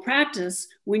environmental practice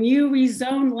when you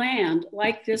rezone land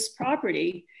like this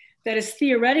property that is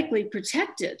theoretically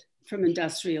protected from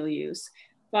industrial use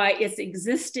by its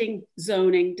existing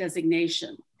zoning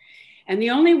designation. And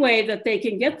the only way that they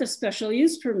can get the special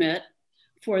use permit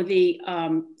for the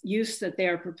use that they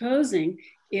are proposing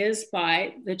is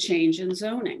by the change in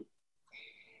zoning.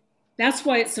 That's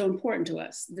why it's so important to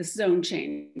us, this zone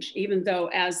change, even though,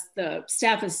 as the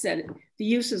staff has said, the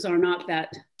uses are not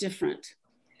that different.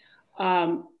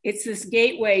 It's this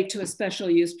gateway to a special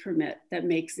use permit that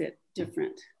makes it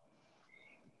different.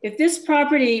 If this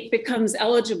property becomes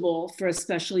eligible for a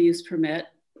special use permit,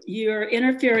 you're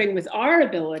interfering with our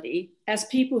ability as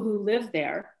people who live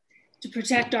there to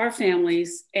protect our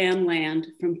families and land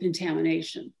from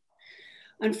contamination.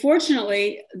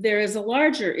 Unfortunately, there is a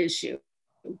larger issue,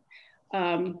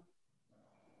 and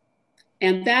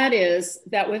that is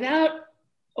that without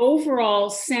overall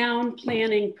sound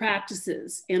planning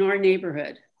practices in our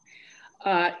neighborhood,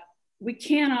 we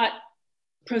cannot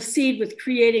proceed with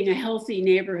creating a healthy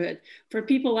neighborhood for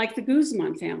people like the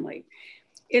Guzman family.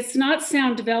 It's not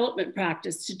sound development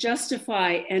practice to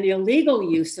justify an illegal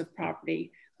use of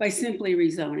property by simply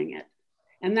rezoning it.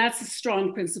 And that's a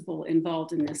strong principle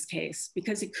involved in this case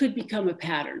because it could become a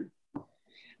pattern.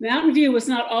 Mountain View was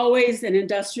not always an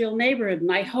industrial neighborhood,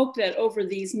 and I hope that over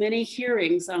these many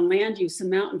hearings on land use in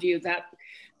Mountain View that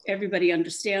everybody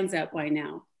understands that by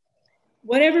now.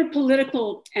 Whatever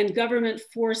political and government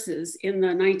forces in the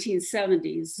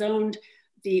 1970s zoned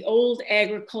the old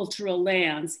agricultural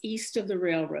lands east of the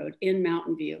railroad in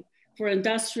Mountain View for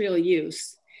industrial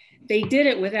use, they did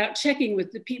it without checking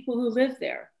with the people who lived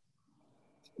there.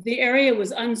 The area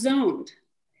was unzoned.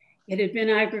 It had been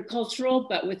agricultural,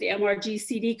 but with the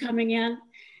MRGCD coming in,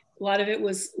 a lot of it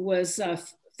was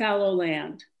fallow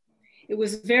land. It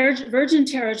was virgin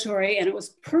territory, and it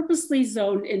was purposely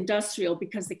zoned industrial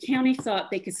because the county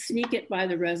thought they could sneak it by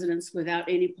the residents without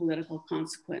any political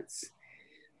consequence.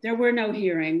 There were no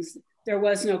hearings. There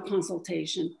was no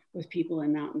consultation with people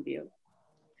in Mountain View.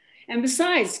 And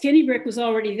besides, Skinny Brick was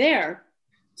already there.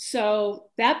 So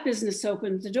that business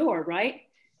opened the door, right?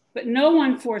 But no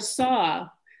one foresaw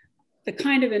the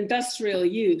kind of industrial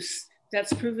use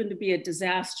that's proven to be a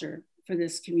disaster for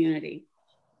this community.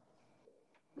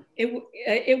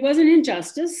 It was an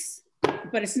injustice,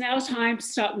 but it's now time to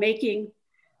stop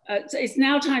it's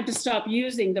now time to stop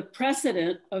using the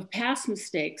precedent of past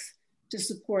mistakes to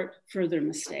support further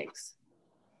mistakes.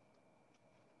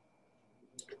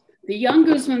 The young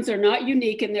Guzmans are not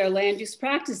unique in their land use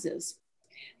practices.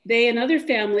 They and other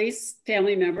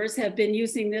family members have been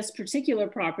using this particular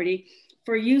property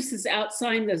for uses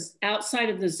outside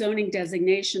of the zoning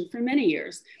designation for many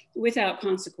years without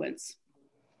consequence.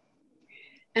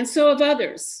 And so have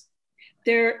others.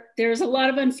 There's a lot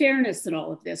of unfairness in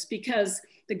all of this because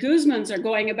the Guzmans are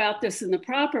going about this in the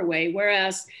proper way,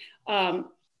 whereas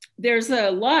there's a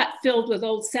lot filled with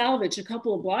old salvage a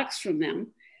couple of blocks from them.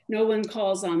 No one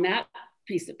calls on that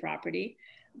piece of property.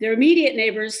 Their immediate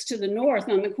neighbors to the north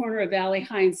on the corner of Valley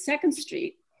High and 2nd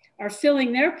Street are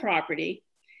filling their property.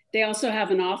 They also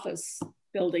have an office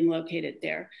building located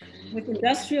there with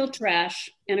industrial trash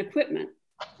and equipment.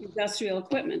 Industrial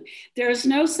equipment. There's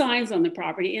no signs on the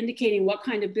property indicating what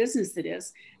kind of business it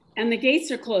is, and the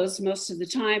gates are closed most of the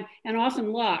time and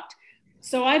often locked.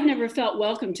 So I've never felt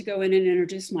welcome to go in and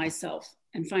introduce myself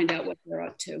and find out what they're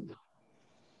up to.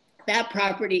 That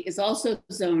property is also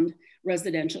zoned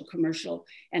residential commercial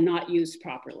and not used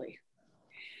properly.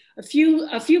 A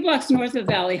few blocks north of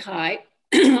Valley High,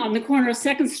 on the corner of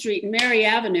 2nd Street and Mary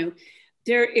Avenue,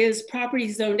 there is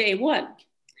property zoned A1,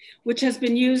 which has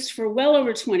been used for well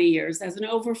over 20 years as an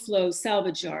overflow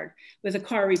salvage yard with a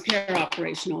car repair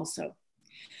operation also.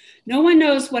 No one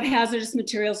knows what hazardous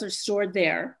materials are stored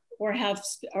there or have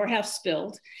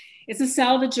spilled. It's a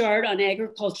salvage yard on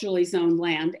agriculturally zoned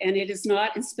land, and it is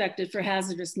not inspected for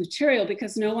hazardous material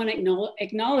because no one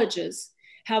acknowledges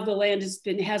how the land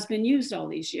has been used all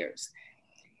these years.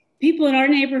 People in our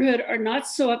neighborhood are not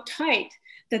so uptight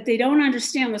that they don't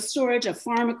understand the storage of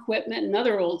farm equipment and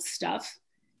other old stuff.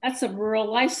 That's a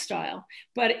rural lifestyle.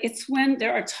 But it's when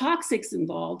there are toxics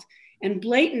involved and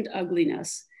blatant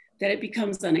ugliness that it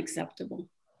becomes unacceptable.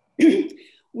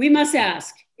 We must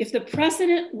ask, if the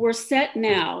precedent were set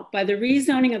now by the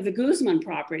rezoning of the Guzman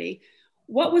property,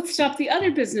 what would stop the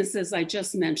other businesses I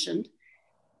just mentioned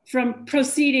from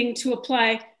proceeding to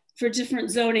apply for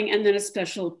different zoning and then a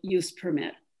special use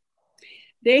permit?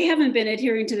 They haven't been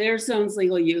adhering to their zone's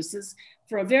legal uses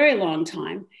for a very long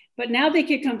time, but now they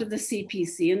could come to the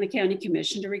CPC and the County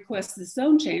Commission to request the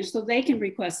zone change so they can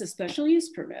request a special use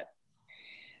permit.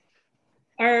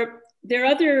 There are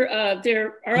other,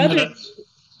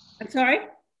 I'm sorry?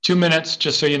 2 minutes,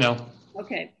 just so you know.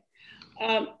 Okay.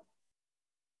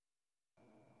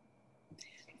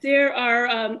 There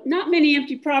are not many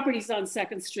empty properties on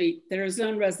 2nd Street that are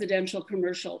zoned residential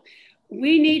commercial.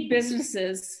 We need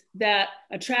businesses that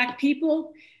attract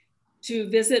people to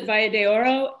visit Valle de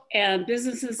Oro and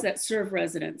businesses that serve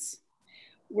residents.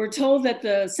 We're told that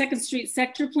the 2nd Street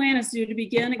sector plan is due to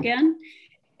begin again.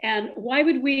 And why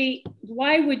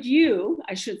would you,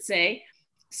 I should say,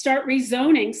 start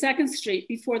rezoning 2nd Street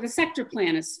before the sector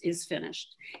plan is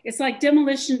finished? It's like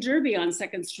demolition derby on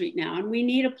 2nd Street now, and we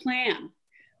need a plan.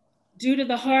 Due to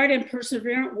the hard and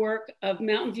perseverant work of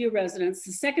Mountain View residents,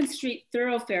 the 2nd Street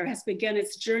thoroughfare has begun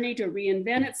its journey to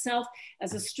reinvent itself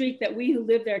as a street that we who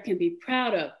live there can be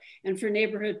proud of and for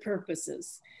neighborhood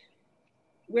purposes.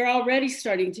 We're already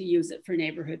starting to use it for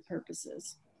neighborhood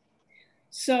purposes.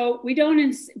 So we don't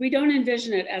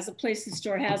envision it as a place to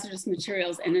store hazardous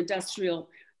materials and industrial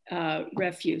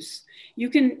refuse. You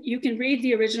can read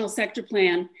the original sector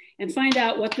plan and find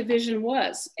out what the vision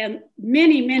was. And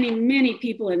many, many, many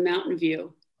people in Mountain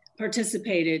View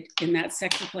participated in that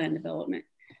sector plan development.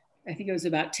 I think it was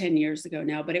about 10 years ago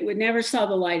now, but it would never saw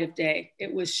the light of day.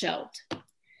 It was shelved.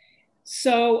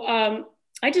 So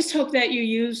I just hope that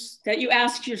you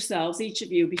ask yourselves, each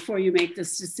of you, before you make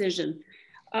this decision,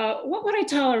 what would I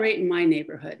tolerate in my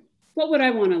neighborhood? What would I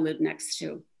want to live next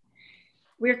to?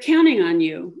 We're counting on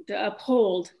you to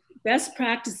uphold best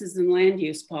practices in land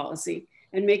use policy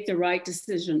and make the right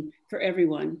decision for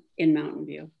everyone in Mountain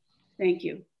View. Thank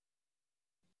you.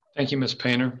 Thank you, Ms.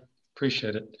 Painter.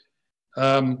 Appreciate it.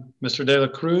 Mr. De La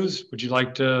Cruz, would you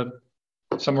like to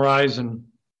summarize? And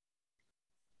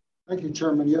Thank you,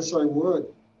 Chairman. Yes, I would.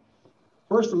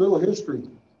 First, a little history.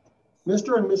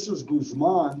 Mr. and Mrs.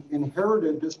 Guzman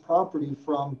inherited this property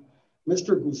from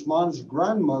Mr. Guzman's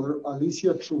grandmother,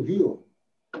 Alicia Trujillo.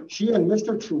 She and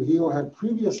Mr. Trujillo had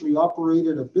previously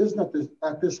operated a business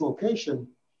at this location,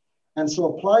 and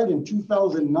so applied in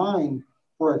 2009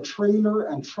 for a trailer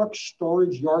and truck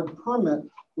storage yard permit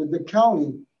with the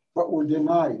county, but were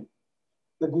denied.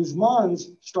 The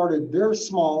Guzmans started their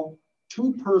small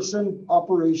 2-person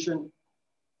operation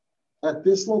at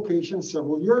this location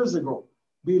several years ago,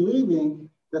 believing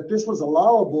that this was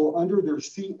allowable under their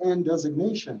CN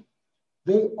designation.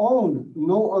 They own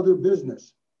no other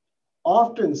business.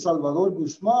 Often Salvador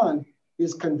Guzman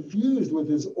is confused with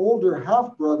his older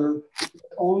half-brother who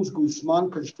owns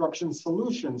Guzman Construction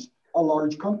Solutions, a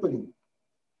large company.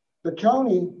 The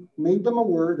county made them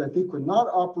aware that they could not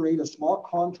operate a small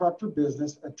contractor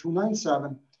business at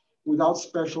 297 without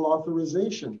special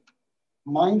authorization.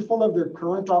 Mindful of their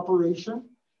current operation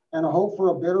and a hope for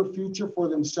a better future for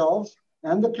themselves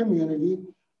and the community,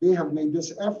 they have made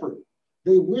this effort.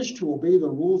 They wish to obey the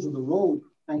rules of the road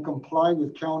and comply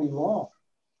with county law.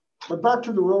 But back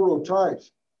to the railroad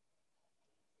ties.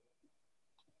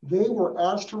 They were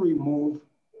asked to remove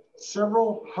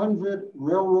several hundred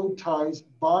railroad ties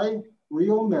by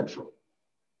Rio Metro,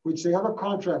 which they have a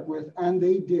contract with, and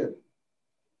they did.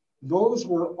 Those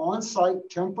were on site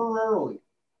temporarily.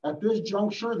 At this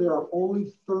juncture, there are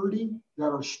only 30 that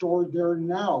are stored there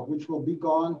now, which will be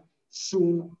gone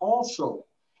soon also.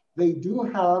 They do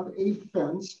have a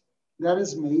fence that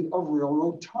is made of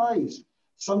railroad ties,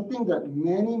 something that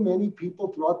many, many people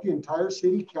throughout the entire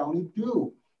city county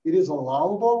do. It is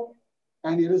allowable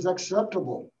and it is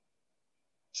acceptable.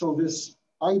 So this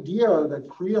idea that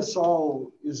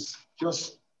Creosol is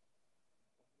just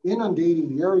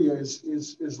inundating the area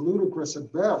is ludicrous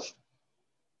at best.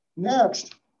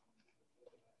 Next,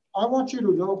 I want you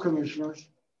to know, commissioners,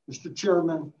 Mr.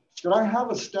 Chairman, that I have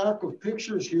a stack of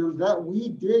pictures here that we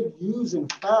did use, in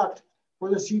fact, for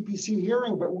the CPC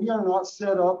hearing, but we are not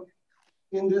set up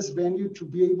in this venue to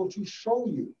be able to show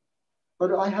you.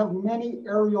 But I have many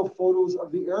aerial photos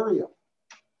of the area.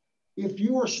 If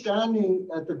you are standing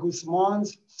at the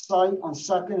Guzman's site on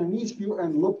 2nd and Eastview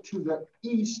and look to the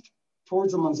east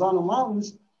towards the Manzano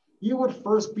Mountains, you would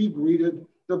first be greeted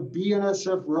the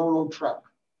BNSF railroad track.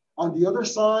 On the other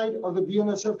side of the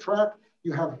BNSF track,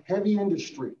 you have heavy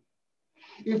industry.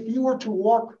 If you were to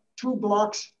walk 2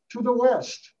 blocks to the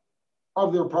west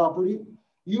of their property,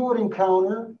 you would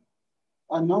encounter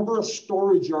a number of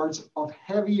storage yards of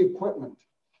heavy equipment,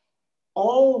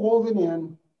 all woven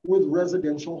in with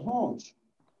residential homes.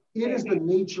 It is the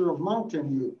nature of Mountain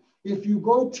View. If you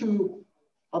go to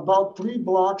about 3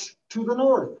 blocks to the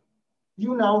north,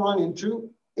 you now run into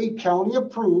a county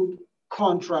approved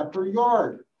contractor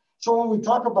yard. So when we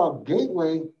talk about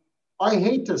gateway, I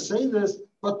hate to say this,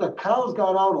 but the cows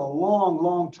got out a long,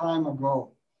 long time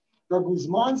ago. The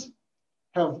Guzmans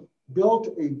have built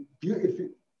a,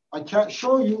 I can't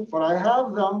show you, but I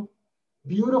have them,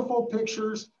 beautiful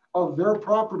pictures of their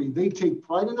property. They take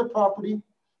pride in their property.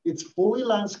 It's fully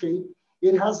landscaped.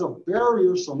 It has a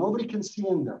barrier so nobody can see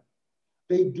in there.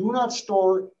 They do not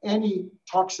store any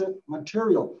toxic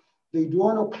material. They do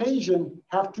on occasion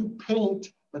have to paint,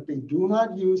 but they do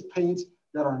not use paints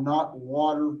that are not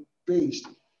water-based.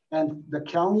 And the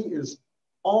county is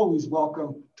always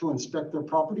welcome to inspect their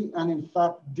property, and in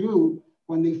fact do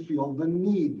when they feel the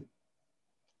need.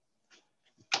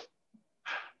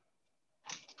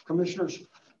 Commissioners,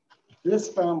 this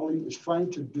family is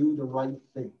trying to do the right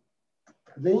thing.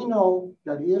 They know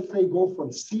that if they go from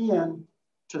CN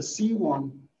to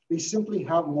C1, they simply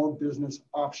have more business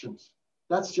options.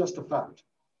 That's just a fact.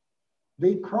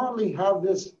 They currently have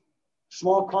this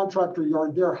small contractor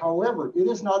yard there. However, it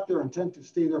is not their intent to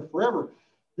stay there forever.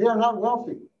 They are not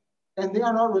wealthy, and they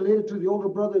are not related to the older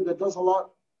brother that does a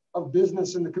lot of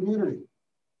business in the community.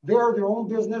 They are their own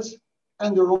business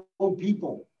and their own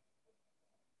people.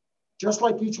 Just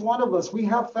like each one of us, we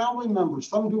have family members.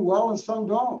 Some do well and some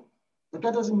don't, but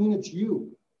that doesn't mean it's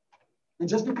you. And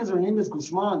just because their name is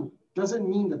Guzman doesn't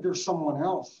mean that there's someone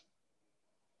else.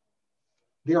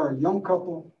 They are a young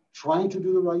couple trying to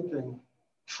do the right thing,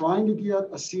 trying to get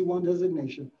a C1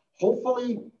 designation,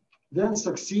 hopefully then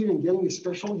succeed in getting a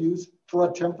special use for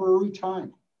a temporary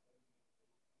time.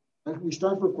 We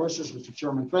stand for questions, Mr.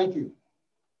 Chairman. Thank you.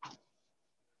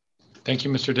 Thank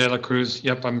you, Mr. De La Cruz.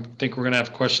 Yep, I think we're going to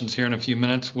have questions here in a few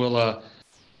minutes. We'll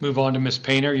move on to Ms.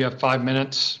 Painter. You have 5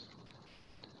 minutes.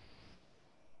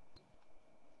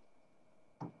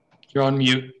 You're on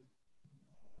mute.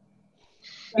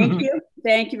 Thank you.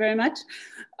 Thank you very much.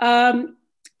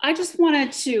 I just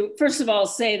wanted to, first of all,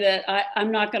 say that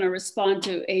I'm not going to respond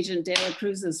to Agent De La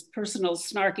Cruz's personal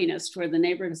snarkiness toward the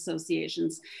neighborhood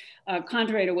associations.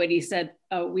 Contrary to what he said,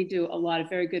 we do a lot of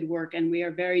very good work, and we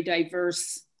are very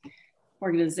diverse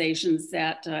organizations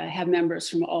that have members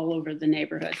from all over the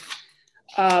neighborhood.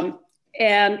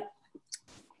 And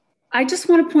I just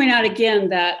want to point out again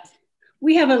that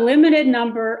we have a limited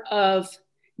number of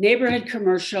neighborhood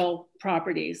commercial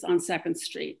properties on 2nd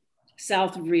Street,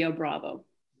 south of Rio Bravo.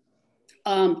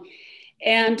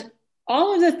 And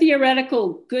all of the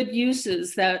theoretical good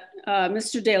uses that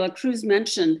Mr. De La Cruz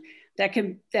mentioned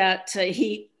that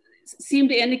he seemed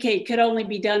to indicate could only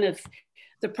be done if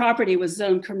the property was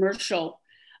zoned commercial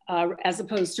as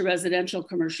opposed to residential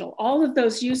commercial. All of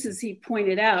those uses he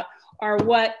pointed out are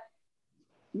what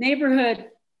neighborhood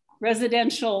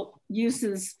residential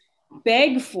uses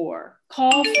beg for,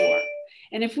 call for.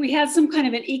 And if we had some kind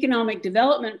of an economic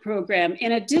development program,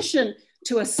 in addition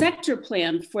to a sector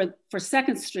plan for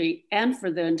 2nd Street and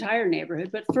for the entire neighborhood,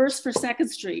 but first for 2nd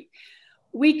Street,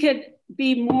 we could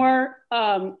be more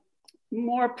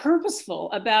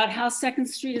purposeful about how 2nd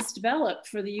Street is developed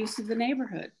for the use of the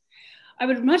neighborhood. I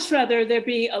would much rather there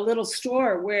be a little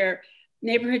store where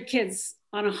neighborhood kids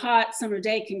on a hot summer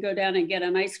day can go down and get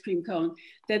an ice cream cone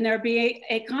than there be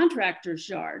a contractor's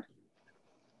yard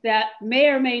that may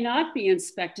or may not be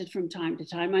inspected from time to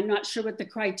time. I'm not sure what the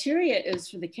criteria is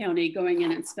for the county going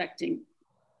and inspecting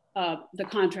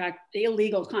the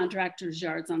illegal contractors'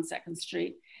 yards on 2nd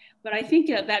Street. But I think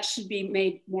that should be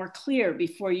made more clear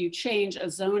before you change a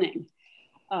zoning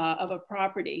of a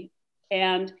property.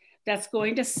 And that's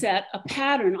going to set a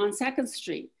pattern on 2nd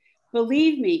Street.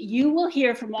 Believe me, you will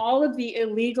hear from all of the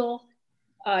illegal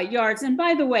yards. And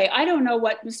by the way, I don't know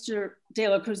what Mr. De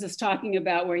La Cruz is talking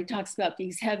about where he talks about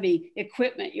these heavy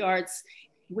equipment yards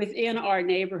within our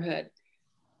neighborhood.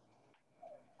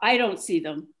 I don't see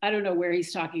them. I don't know where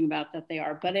he's talking about that they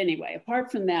are. But anyway,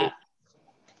 apart from that,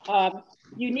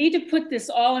 you need to put this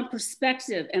all in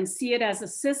perspective and see it as a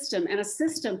system, and a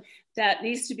system that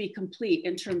needs to be complete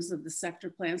in terms of the sector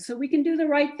plan so we can do the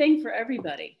right thing for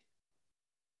everybody.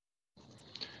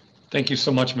 Thank you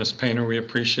so much, Ms. Painter. We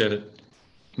appreciate it.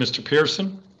 Mr.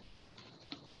 Pearson?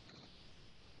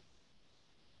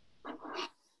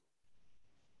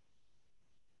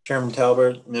 Chairman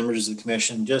Talbert, members of the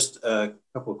commission, just a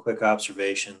couple of quick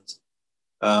observations.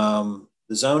 The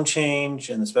zone change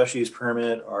and the special use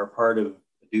permit are part of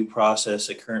the due process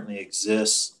that currently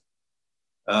exists.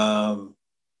 There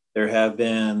have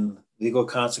been legal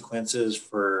consequences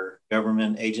for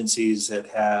government agencies that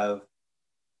have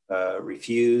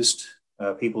refused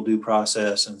people due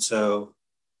process. And so,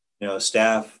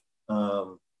 staff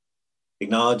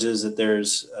acknowledges that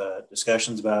there's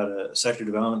discussions about a sector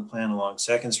development plan along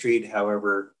 2nd Street.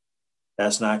 However,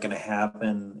 that's not going to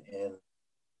happen in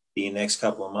the next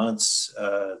couple of months.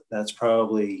 That's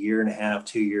probably a 1.5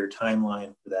 to 2-year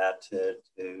timeline for that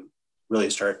to really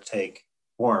start to take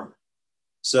form.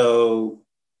 So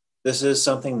this is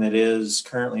something that is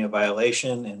currently a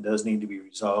violation and does need to be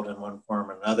resolved in one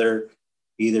form or another,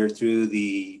 either through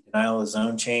the denial of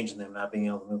zone change and them not being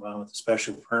able to move on with the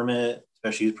special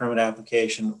use permit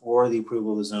application, or the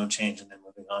approval of the zone change and then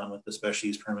moving on with the special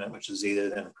use permit, which is either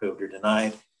then approved or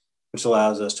denied, which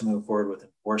allows us to move forward with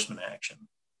enforcement action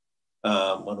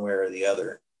one way or the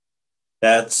other.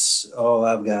 That's all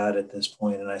I've got at this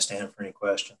point, and I stand for any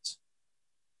questions.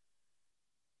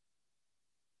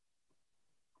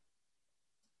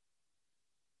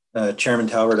 Chairman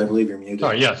Talbert, I believe you're muted.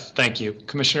 Oh, yes, thank you.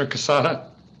 Commissioner Casada.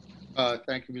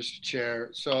 Thank you, Mr. Chair.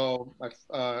 So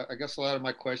I guess a lot of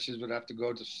my questions would have to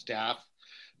go to staff.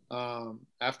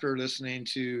 After listening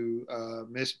to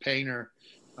Ms. Painter,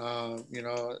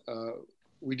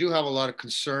 we do have a lot of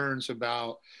concerns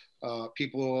about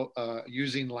people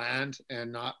using land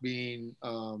and not being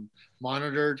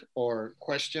monitored or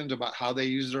questioned about how they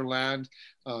use their land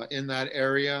in that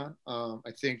area.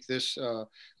 I think this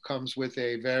comes with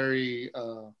a very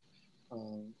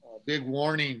big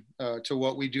warning to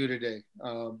what we do today,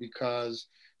 because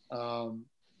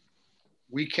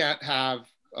we can't have,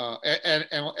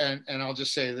 and I'll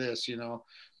just say this,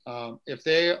 if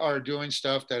they are doing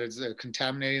stuff that is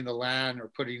contaminating the land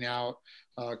or putting out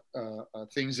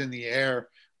things in the air,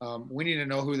 we need to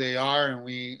know who they are, and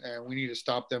we need to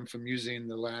stop them from using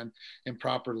the land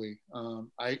improperly.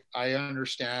 I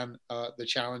understand the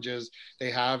challenges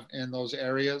they have in those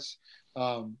areas.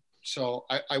 So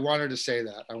I wanted to say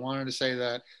that. I wanted to say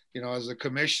that, as a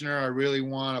commissioner, I really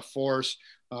want to force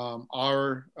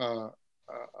our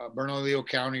Bernalillo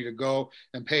County to go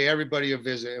and pay everybody a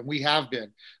visit. And we have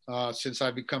been, since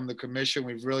I've become the commission.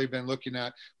 We've really been looking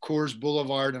at Coors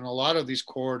Boulevard and a lot of these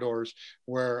corridors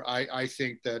where I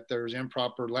think that there's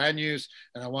improper land use,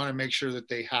 and I want to make sure that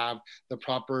they have the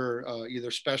proper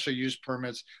either special use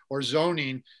permits or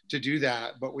zoning to do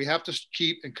that. But we have to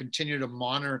keep and continue to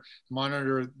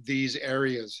monitor these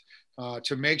areas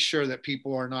to make sure that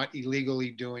people are not illegally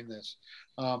doing this.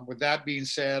 With that being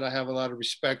said, I have a lot of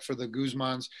respect for the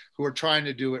Guzmans who are trying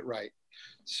to do it right.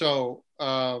 So,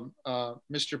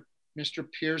 Mr.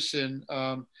 Pearson,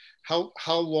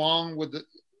 how long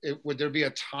would there be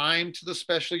a time to the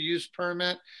special use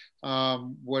permit?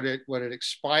 Would it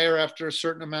expire after a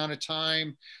certain amount of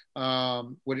time?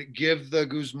 Would it give the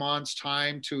Guzmans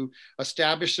time to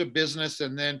establish a business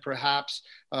and then perhaps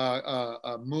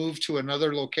move to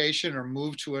another location or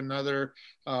move to another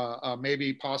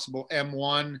maybe possible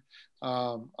M1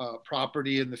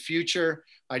 property in the future?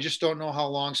 I just don't know how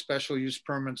long special use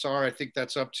permits are. I think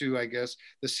that's up to, I guess,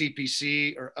 the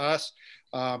CPC or us.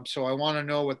 So I want to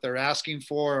know what they're asking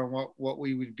for and what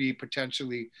we would be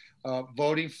potentially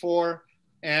voting for.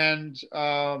 And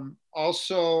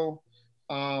also,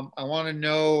 I want to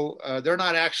know, they're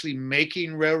not actually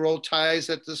making railroad ties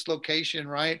at this location,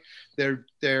 right?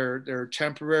 They're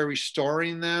temporary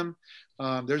storing them.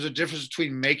 There's a difference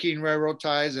between making railroad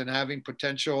ties and having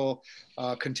potential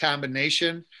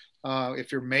contamination.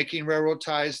 If you're making railroad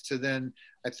ties, to then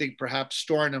I think perhaps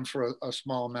storing them for a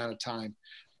small amount of time.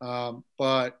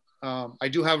 But I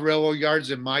do have railroad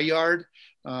yards in my yard.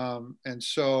 And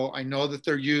so I know that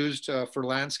they're used for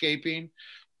landscaping,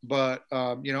 but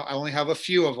I only have a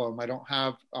few of them. I don't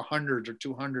have 100 or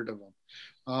 200 of them.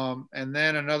 And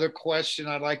then another question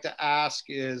I'd like to ask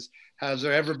is, has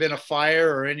there ever been a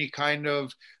fire or any kind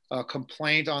of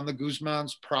complaint on the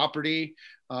Guzman's property?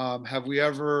 Have we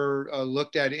ever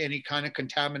looked at any kind of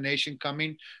contamination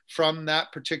coming from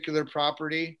that particular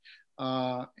property?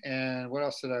 And what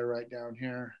else did I write down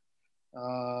here?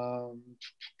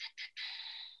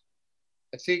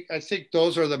 I think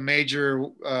those are the major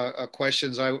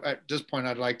questions at this point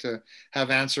I'd like to have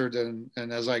answered, and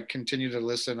as I continue to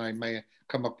listen, I may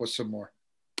come up with some more.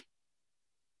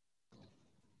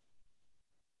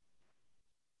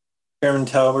 Chairman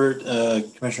Talbert,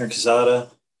 Commissioner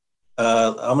Quezada,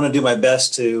 I'm going to do my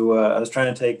best to, I was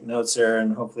trying to take notes there,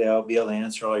 and hopefully I'll be able to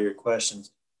answer all your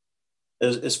questions.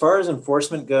 As far as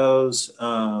enforcement goes,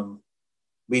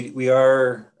 we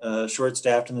are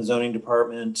short-staffed in the zoning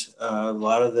department. A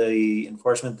lot of the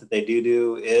enforcement that they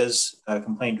do is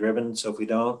complaint-driven. So if we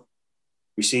don't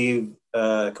receive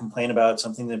a complaint about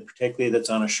something that particularly that's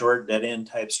on a short dead-end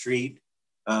type street,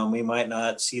 we might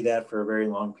not see that for a very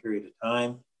long period of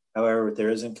time. However, if there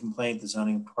isn't a complaint, the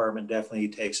zoning department definitely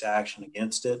takes action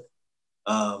against it.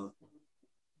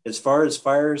 As far as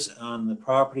fires on the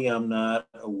property, I'm not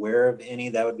aware of any.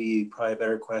 That would be probably a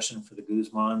better question for the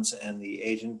Guzmans and the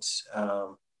agents,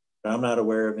 but I'm not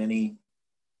aware of any.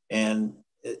 And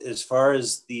as far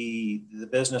as the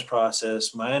business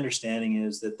process, my understanding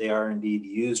is that they are indeed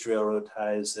used railroad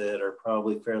ties that are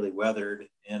probably fairly weathered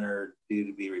and are due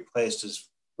to be replaced, is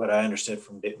what I understood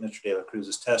from Mr. De La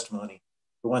Cruz's testimony.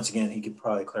 But once again, he could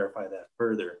probably clarify that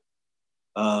further.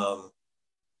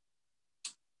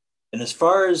 And as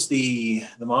far as the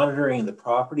monitoring of the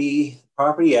property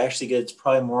actually gets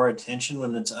probably more attention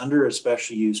when it's under a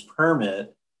special use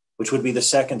permit, which would be the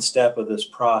second step of this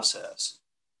process.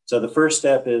 So the first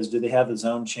step is, do they have the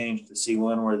zone changed to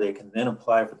C1 where they can then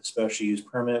apply for the special use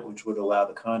permit, which would allow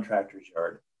the contractor's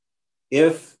yard.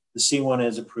 If the C1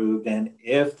 is approved and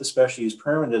if the special use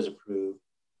permit is approved,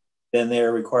 then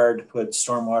they're required to put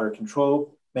stormwater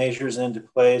control measures into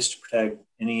place to protect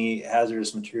any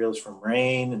hazardous materials from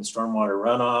rain and stormwater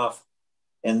runoff.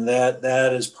 And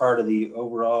that is part of the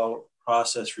overall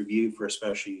process review for a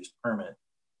special use permit.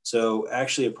 So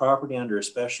actually a property under a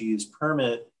special use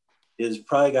permit is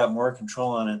probably got more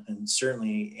control on it than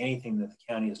certainly anything that the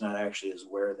county is not actually as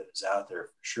aware that is out there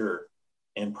for sure.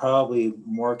 And probably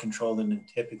more control than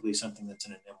typically something that's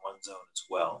in an M1 zone as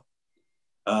well.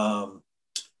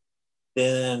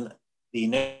 Then the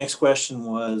next question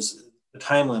was the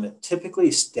time limit.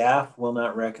 Typically, staff will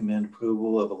not recommend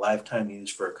approval of a lifetime use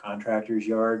for a contractor's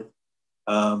yard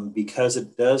because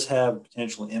it does have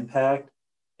potential impact.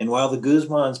 And while the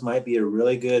Guzmans might be a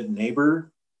really good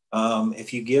neighbor,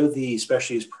 if you give the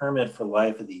special use permit for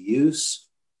life of the use,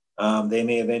 they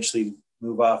may eventually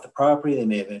move off the property. They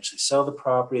may eventually sell the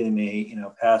property. They may,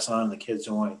 pass on. The kids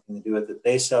don't want anything to do with it.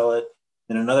 They sell it.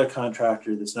 Then another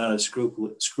contractor that's not as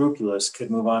scrupulous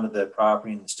could move on to the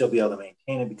property and still be able to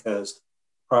maintain it because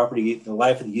the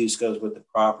life of the use goes with the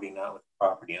property, not with the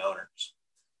property owners.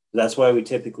 So that's why we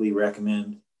typically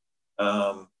recommend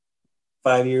 5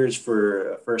 years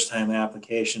for a first-time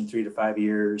application, 3 to 5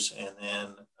 years, and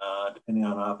then depending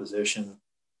on opposition.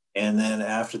 And then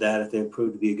after that, if they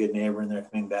prove to be a good neighbor and they're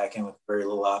coming back in with very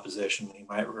little opposition, we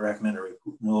might recommend a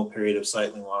renewal period of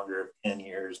slightly longer, of 10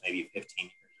 years, maybe 15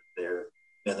 years if they're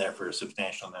been there for a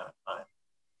substantial amount of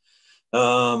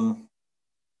time.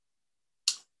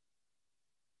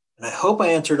 And I hope I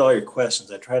answered all your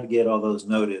questions. I tried to get all those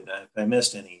noted. If I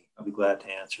missed any, I'll be glad to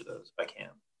answer those if I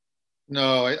can.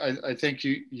 No, I think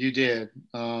you did.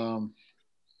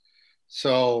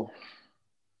 So,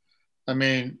 I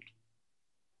mean,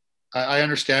 I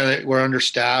understand that we're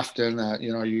understaffed and that,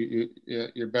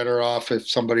 you're better off if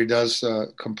somebody does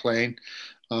complain.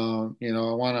 I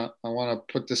want to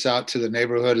put this out to the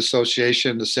neighborhood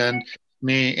association to send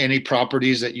me any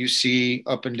properties that you see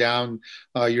up and down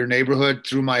your neighborhood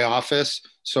through my office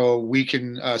so we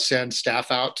can send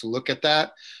staff out to look at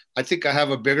that. I think I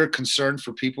have a bigger concern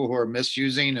for people who are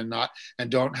misusing and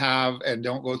don't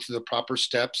go through the proper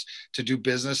steps to do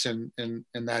business in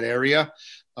that area.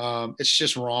 It's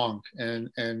just wrong. And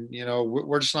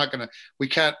we're just not going to, we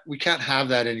can't have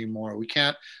that anymore. We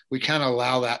can't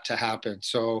allow that to happen.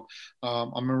 So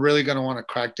I'm really going to want to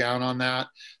crack down on that.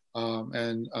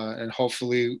 And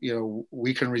hopefully,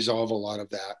 we can resolve a lot of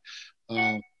that.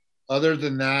 Other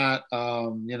than that,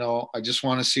 I just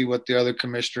want to see what the other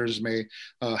commissioners may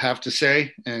have to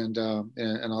say, and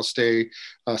I'll stay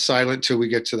silent till we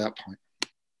get to that point.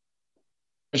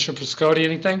 Commissioner Piscotti,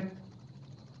 anything?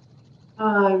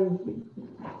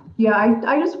 Yeah,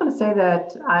 I just want to say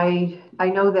that I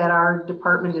know that our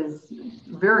department is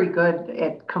very good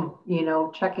at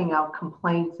checking out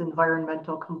complaints,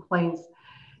 environmental complaints.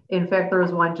 In fact, there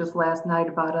was one just last night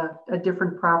about a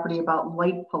different property about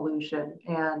light pollution.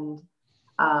 And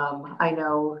I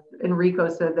know Enrico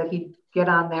said that he'd get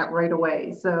on that right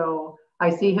away. So I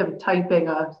see him typing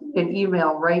an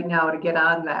email right now to get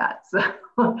on that. So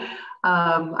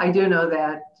I do know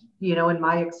that, in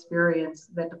my experience,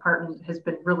 that department has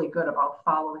been really good about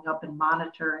following up and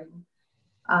monitoring.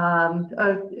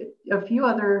 A few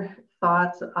other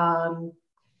thoughts.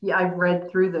 I've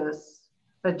read through this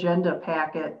agenda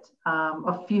packet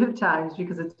a few times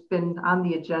because it's been on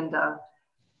the agenda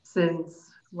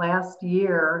since last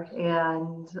year,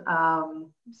 and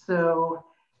so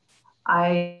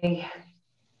I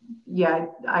guess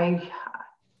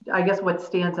what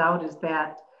stands out is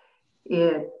that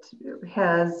It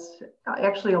has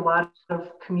actually a lot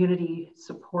of community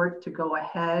support to go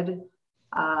ahead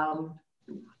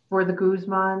for the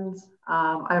Guzmans.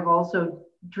 I've also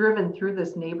driven through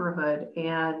this neighborhood,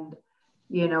 and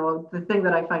you know, the thing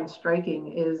that I find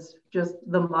striking is just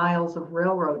the miles of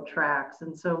railroad tracks.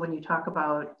 And so when you talk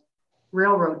about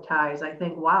railroad ties, I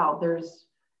think, wow, there's,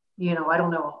 you know, I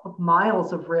don't know,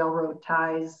 miles of railroad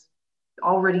ties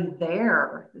already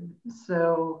there.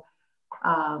 So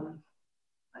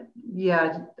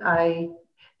yeah,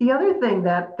 the other thing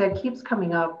that keeps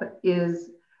coming up is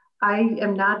I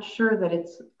am not sure that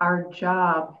it's our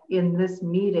job in this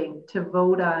meeting to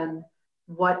vote on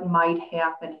what might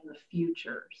happen in the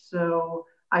future. So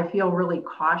I feel really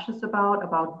cautious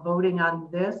about voting on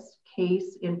this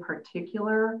case in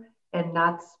particular and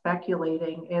not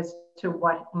speculating as to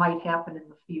what might happen in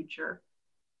the future.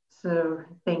 So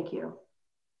thank you.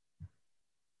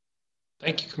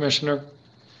 Thank you, Commissioner.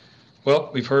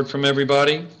 Well, we've heard from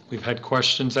everybody. We've had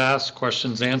questions asked,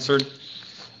 questions answered.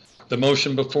 The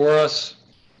motion before us,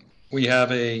 we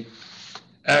have a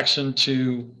action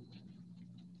to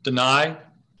deny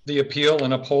the appeal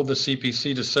and uphold the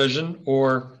CPC decision,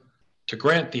 or to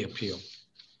grant the appeal.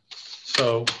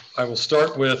 So I will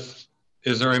start with,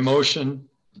 is there a motion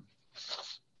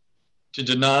to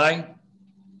deny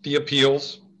the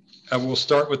appeals? And we'll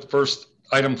start with first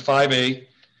item 5A.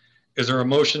 Is there a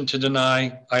motion to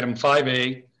deny item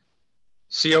 5A,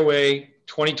 COA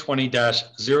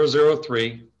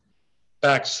 2020-003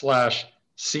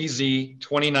 /CZ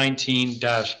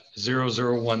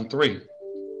 2019-0013?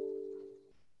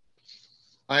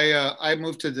 I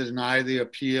move to deny the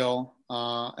appeal,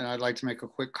 and I'd like to make a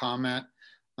quick comment.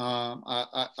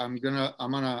 I'm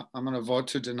gonna vote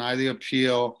to deny the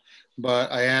appeal, but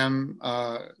I am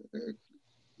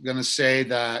gonna say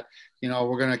that, you know,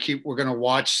 we're gonna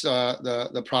watch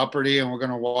the property, and we're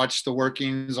gonna watch the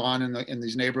workings on in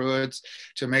these neighborhoods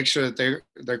to make sure that they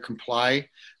comply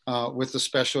with the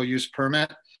special use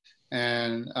permit,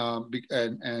 and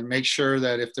make sure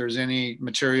that if there's any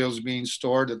materials being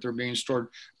stored, that they're being stored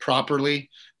properly.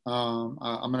 I'm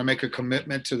going to make a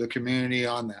commitment to the community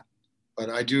on that. But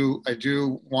I do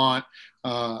want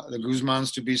the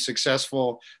Guzmans to be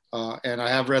successful, and I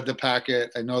have read the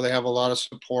packet. I know they have a lot of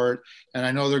support, and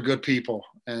I know they're good people.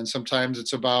 And sometimes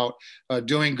it's about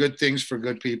doing good things for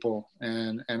good people,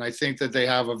 and I think that they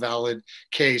have a valid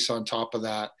case on top of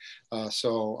that. Yeah,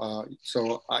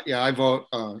 I vote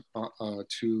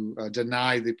to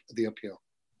deny the appeal.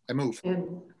 I move.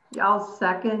 And I'll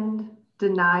second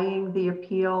denying the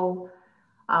appeal.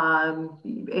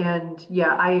 And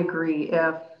yeah, I agree.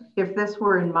 If this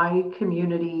were in my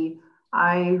community,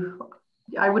 I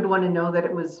would want to know that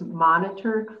it was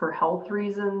monitored for health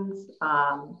reasons,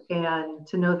 and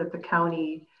to know that the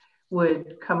county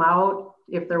would come out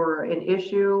if there were an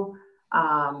issue,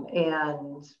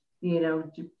 and, you know,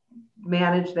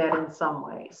 manage that in some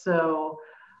way. So,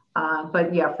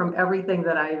 but yeah, from everything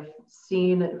that I've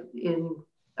seen in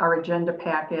our agenda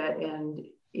packet and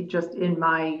just in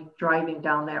my driving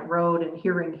down that road and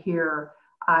hearing here,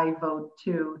 I vote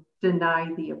to deny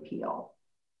the appeal.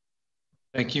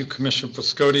 Thank you, Commissioner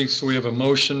Piscotti. So we have a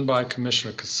motion by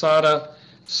Commissioner Casada,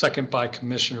 second by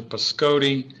Commissioner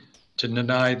Piscotti to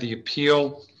deny the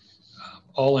appeal.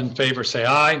 All in favor say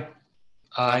aye.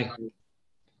 Aye.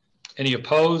 Any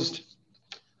opposed?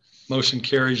 Motion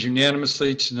carries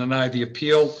unanimously to deny the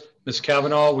appeal. Ms.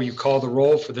 Kavanaugh, will you call the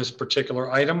roll for this particular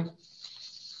item?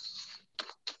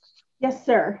 Yes,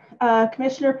 sir.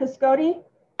 Commissioner Piscotti?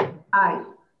 Aye.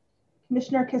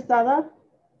 Commissioner Quesada?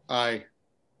 Aye.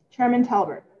 Chairman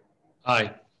Talbert?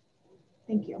 Aye.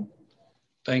 Thank you.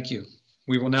 Thank you.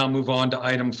 We will now move on to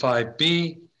item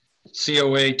 5B,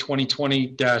 COA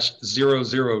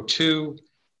 2020-002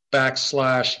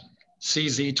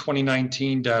 /CZ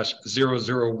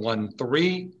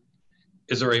 2019-0013.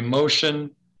 Is there a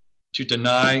motion to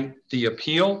deny the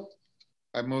appeal?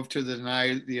 I move to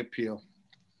deny the appeal.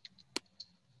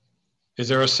 Is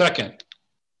there a second?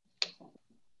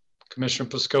 Commissioner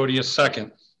Piscotti, a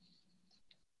second.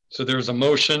 So there's a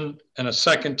motion and a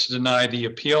second to deny the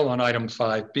appeal on item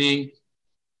 5B.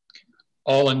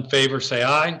 All in favor say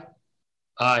aye.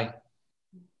 Aye.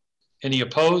 Any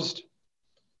opposed?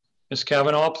 Ms.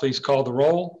 Kavanaugh, please call the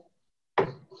roll.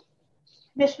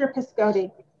 Commissioner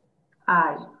Piscotti?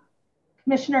 Aye.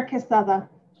 Commissioner Quesada?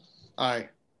 Aye.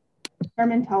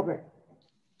 Chairman Talbert?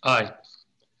 Aye.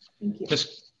 Thank you.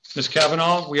 Ms.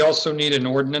 Kavanaugh, we also need an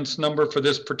ordinance number for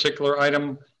this particular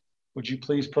item. Would you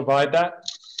please provide that?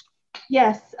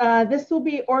 Yes, this will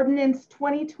be ordinance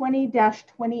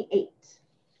 2020-28.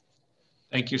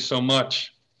 Thank you so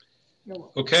much. You're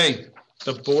welcome. Okay,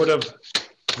 the Board of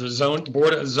The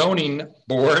zoning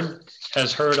board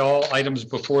has heard all items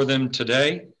before them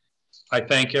today. I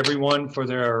thank everyone for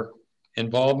their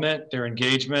involvement, their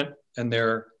engagement, and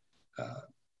their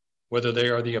whether they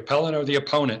are the appellant or the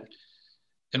opponent.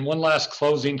 And one last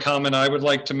closing comment I would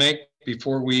like to make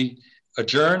before we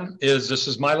adjourn is this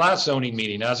is my last zoning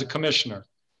meeting as a commissioner.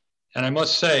 And I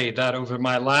must say that over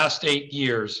my last 8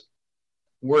 years,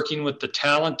 working with the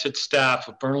talented staff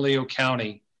of Bernalillo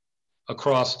County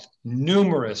across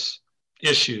numerous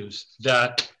issues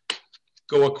that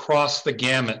go across the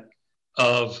gamut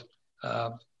of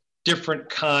different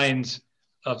kinds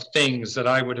of things that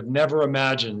I would have never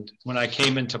imagined when I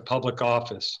came into public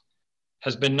office,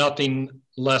 has been nothing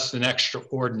less than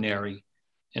extraordinary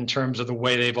in terms of the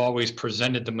way they've always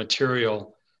presented the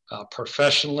material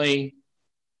professionally,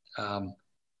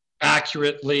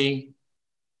 accurately,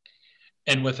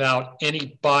 and without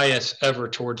any bias ever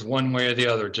towards one way or the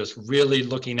other, just really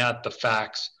looking at the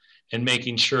facts and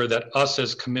making sure that us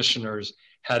as commissioners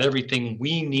had everything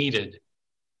we needed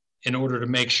in order to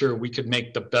make sure we could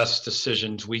make the best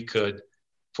decisions we could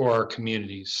for our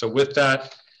communities. So with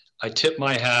that, I tip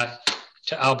my hat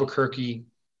to Albuquerque,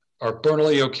 or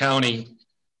Bernalillo County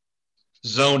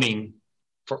zoning,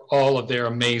 for all of their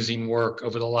amazing work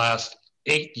over the last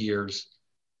 8 years,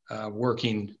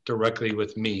 working directly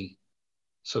with me.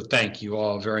 So thank you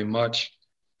all very much.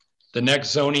 The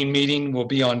next zoning meeting will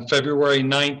be on February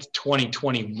 9th,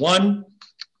 2021.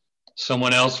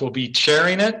 Someone else will be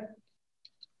chairing it,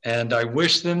 and I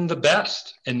wish them the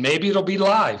best. And maybe it'll be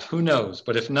live, who knows?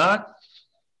 But if not,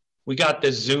 we got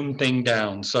this Zoom thing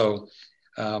down. So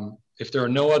if there are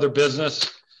no other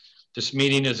business, this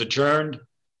meeting is adjourned.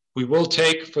 We will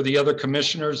take, for the other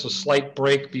commissioners, a slight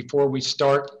break before we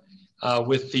start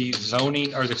with the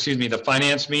zoning, or excuse me, the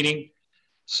finance meeting.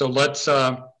 So let's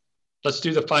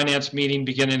do the finance meeting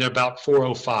beginning at about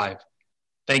 4:05.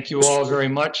 Thank you all very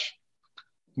much.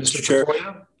 Mr. Chair.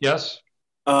 Yes.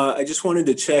 I just wanted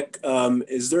to check,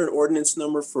 is there an ordinance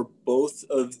number for both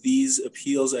of these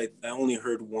appeals? I only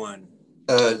heard one.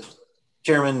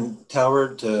 Chairman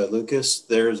Talbert to Lucas,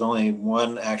 there's only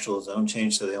one actual zone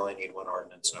change, so they only need one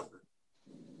ordinance number.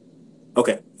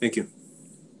 Okay, thank you.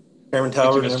 Chairman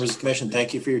Talbert, members of the commission,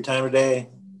 thank you for your time today.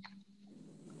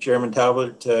 Chairman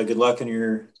Talbot, good luck in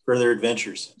your further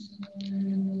adventures.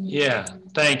 Yeah,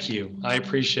 thank you. I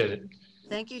appreciate it.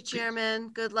 Thank you, Chairman.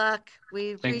 Good luck.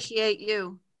 We appreciate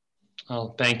you. Oh,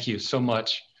 thank you so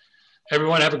much.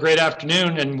 Everyone have a great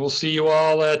afternoon, and we'll see you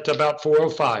all at about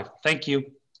 4:05. Thank you.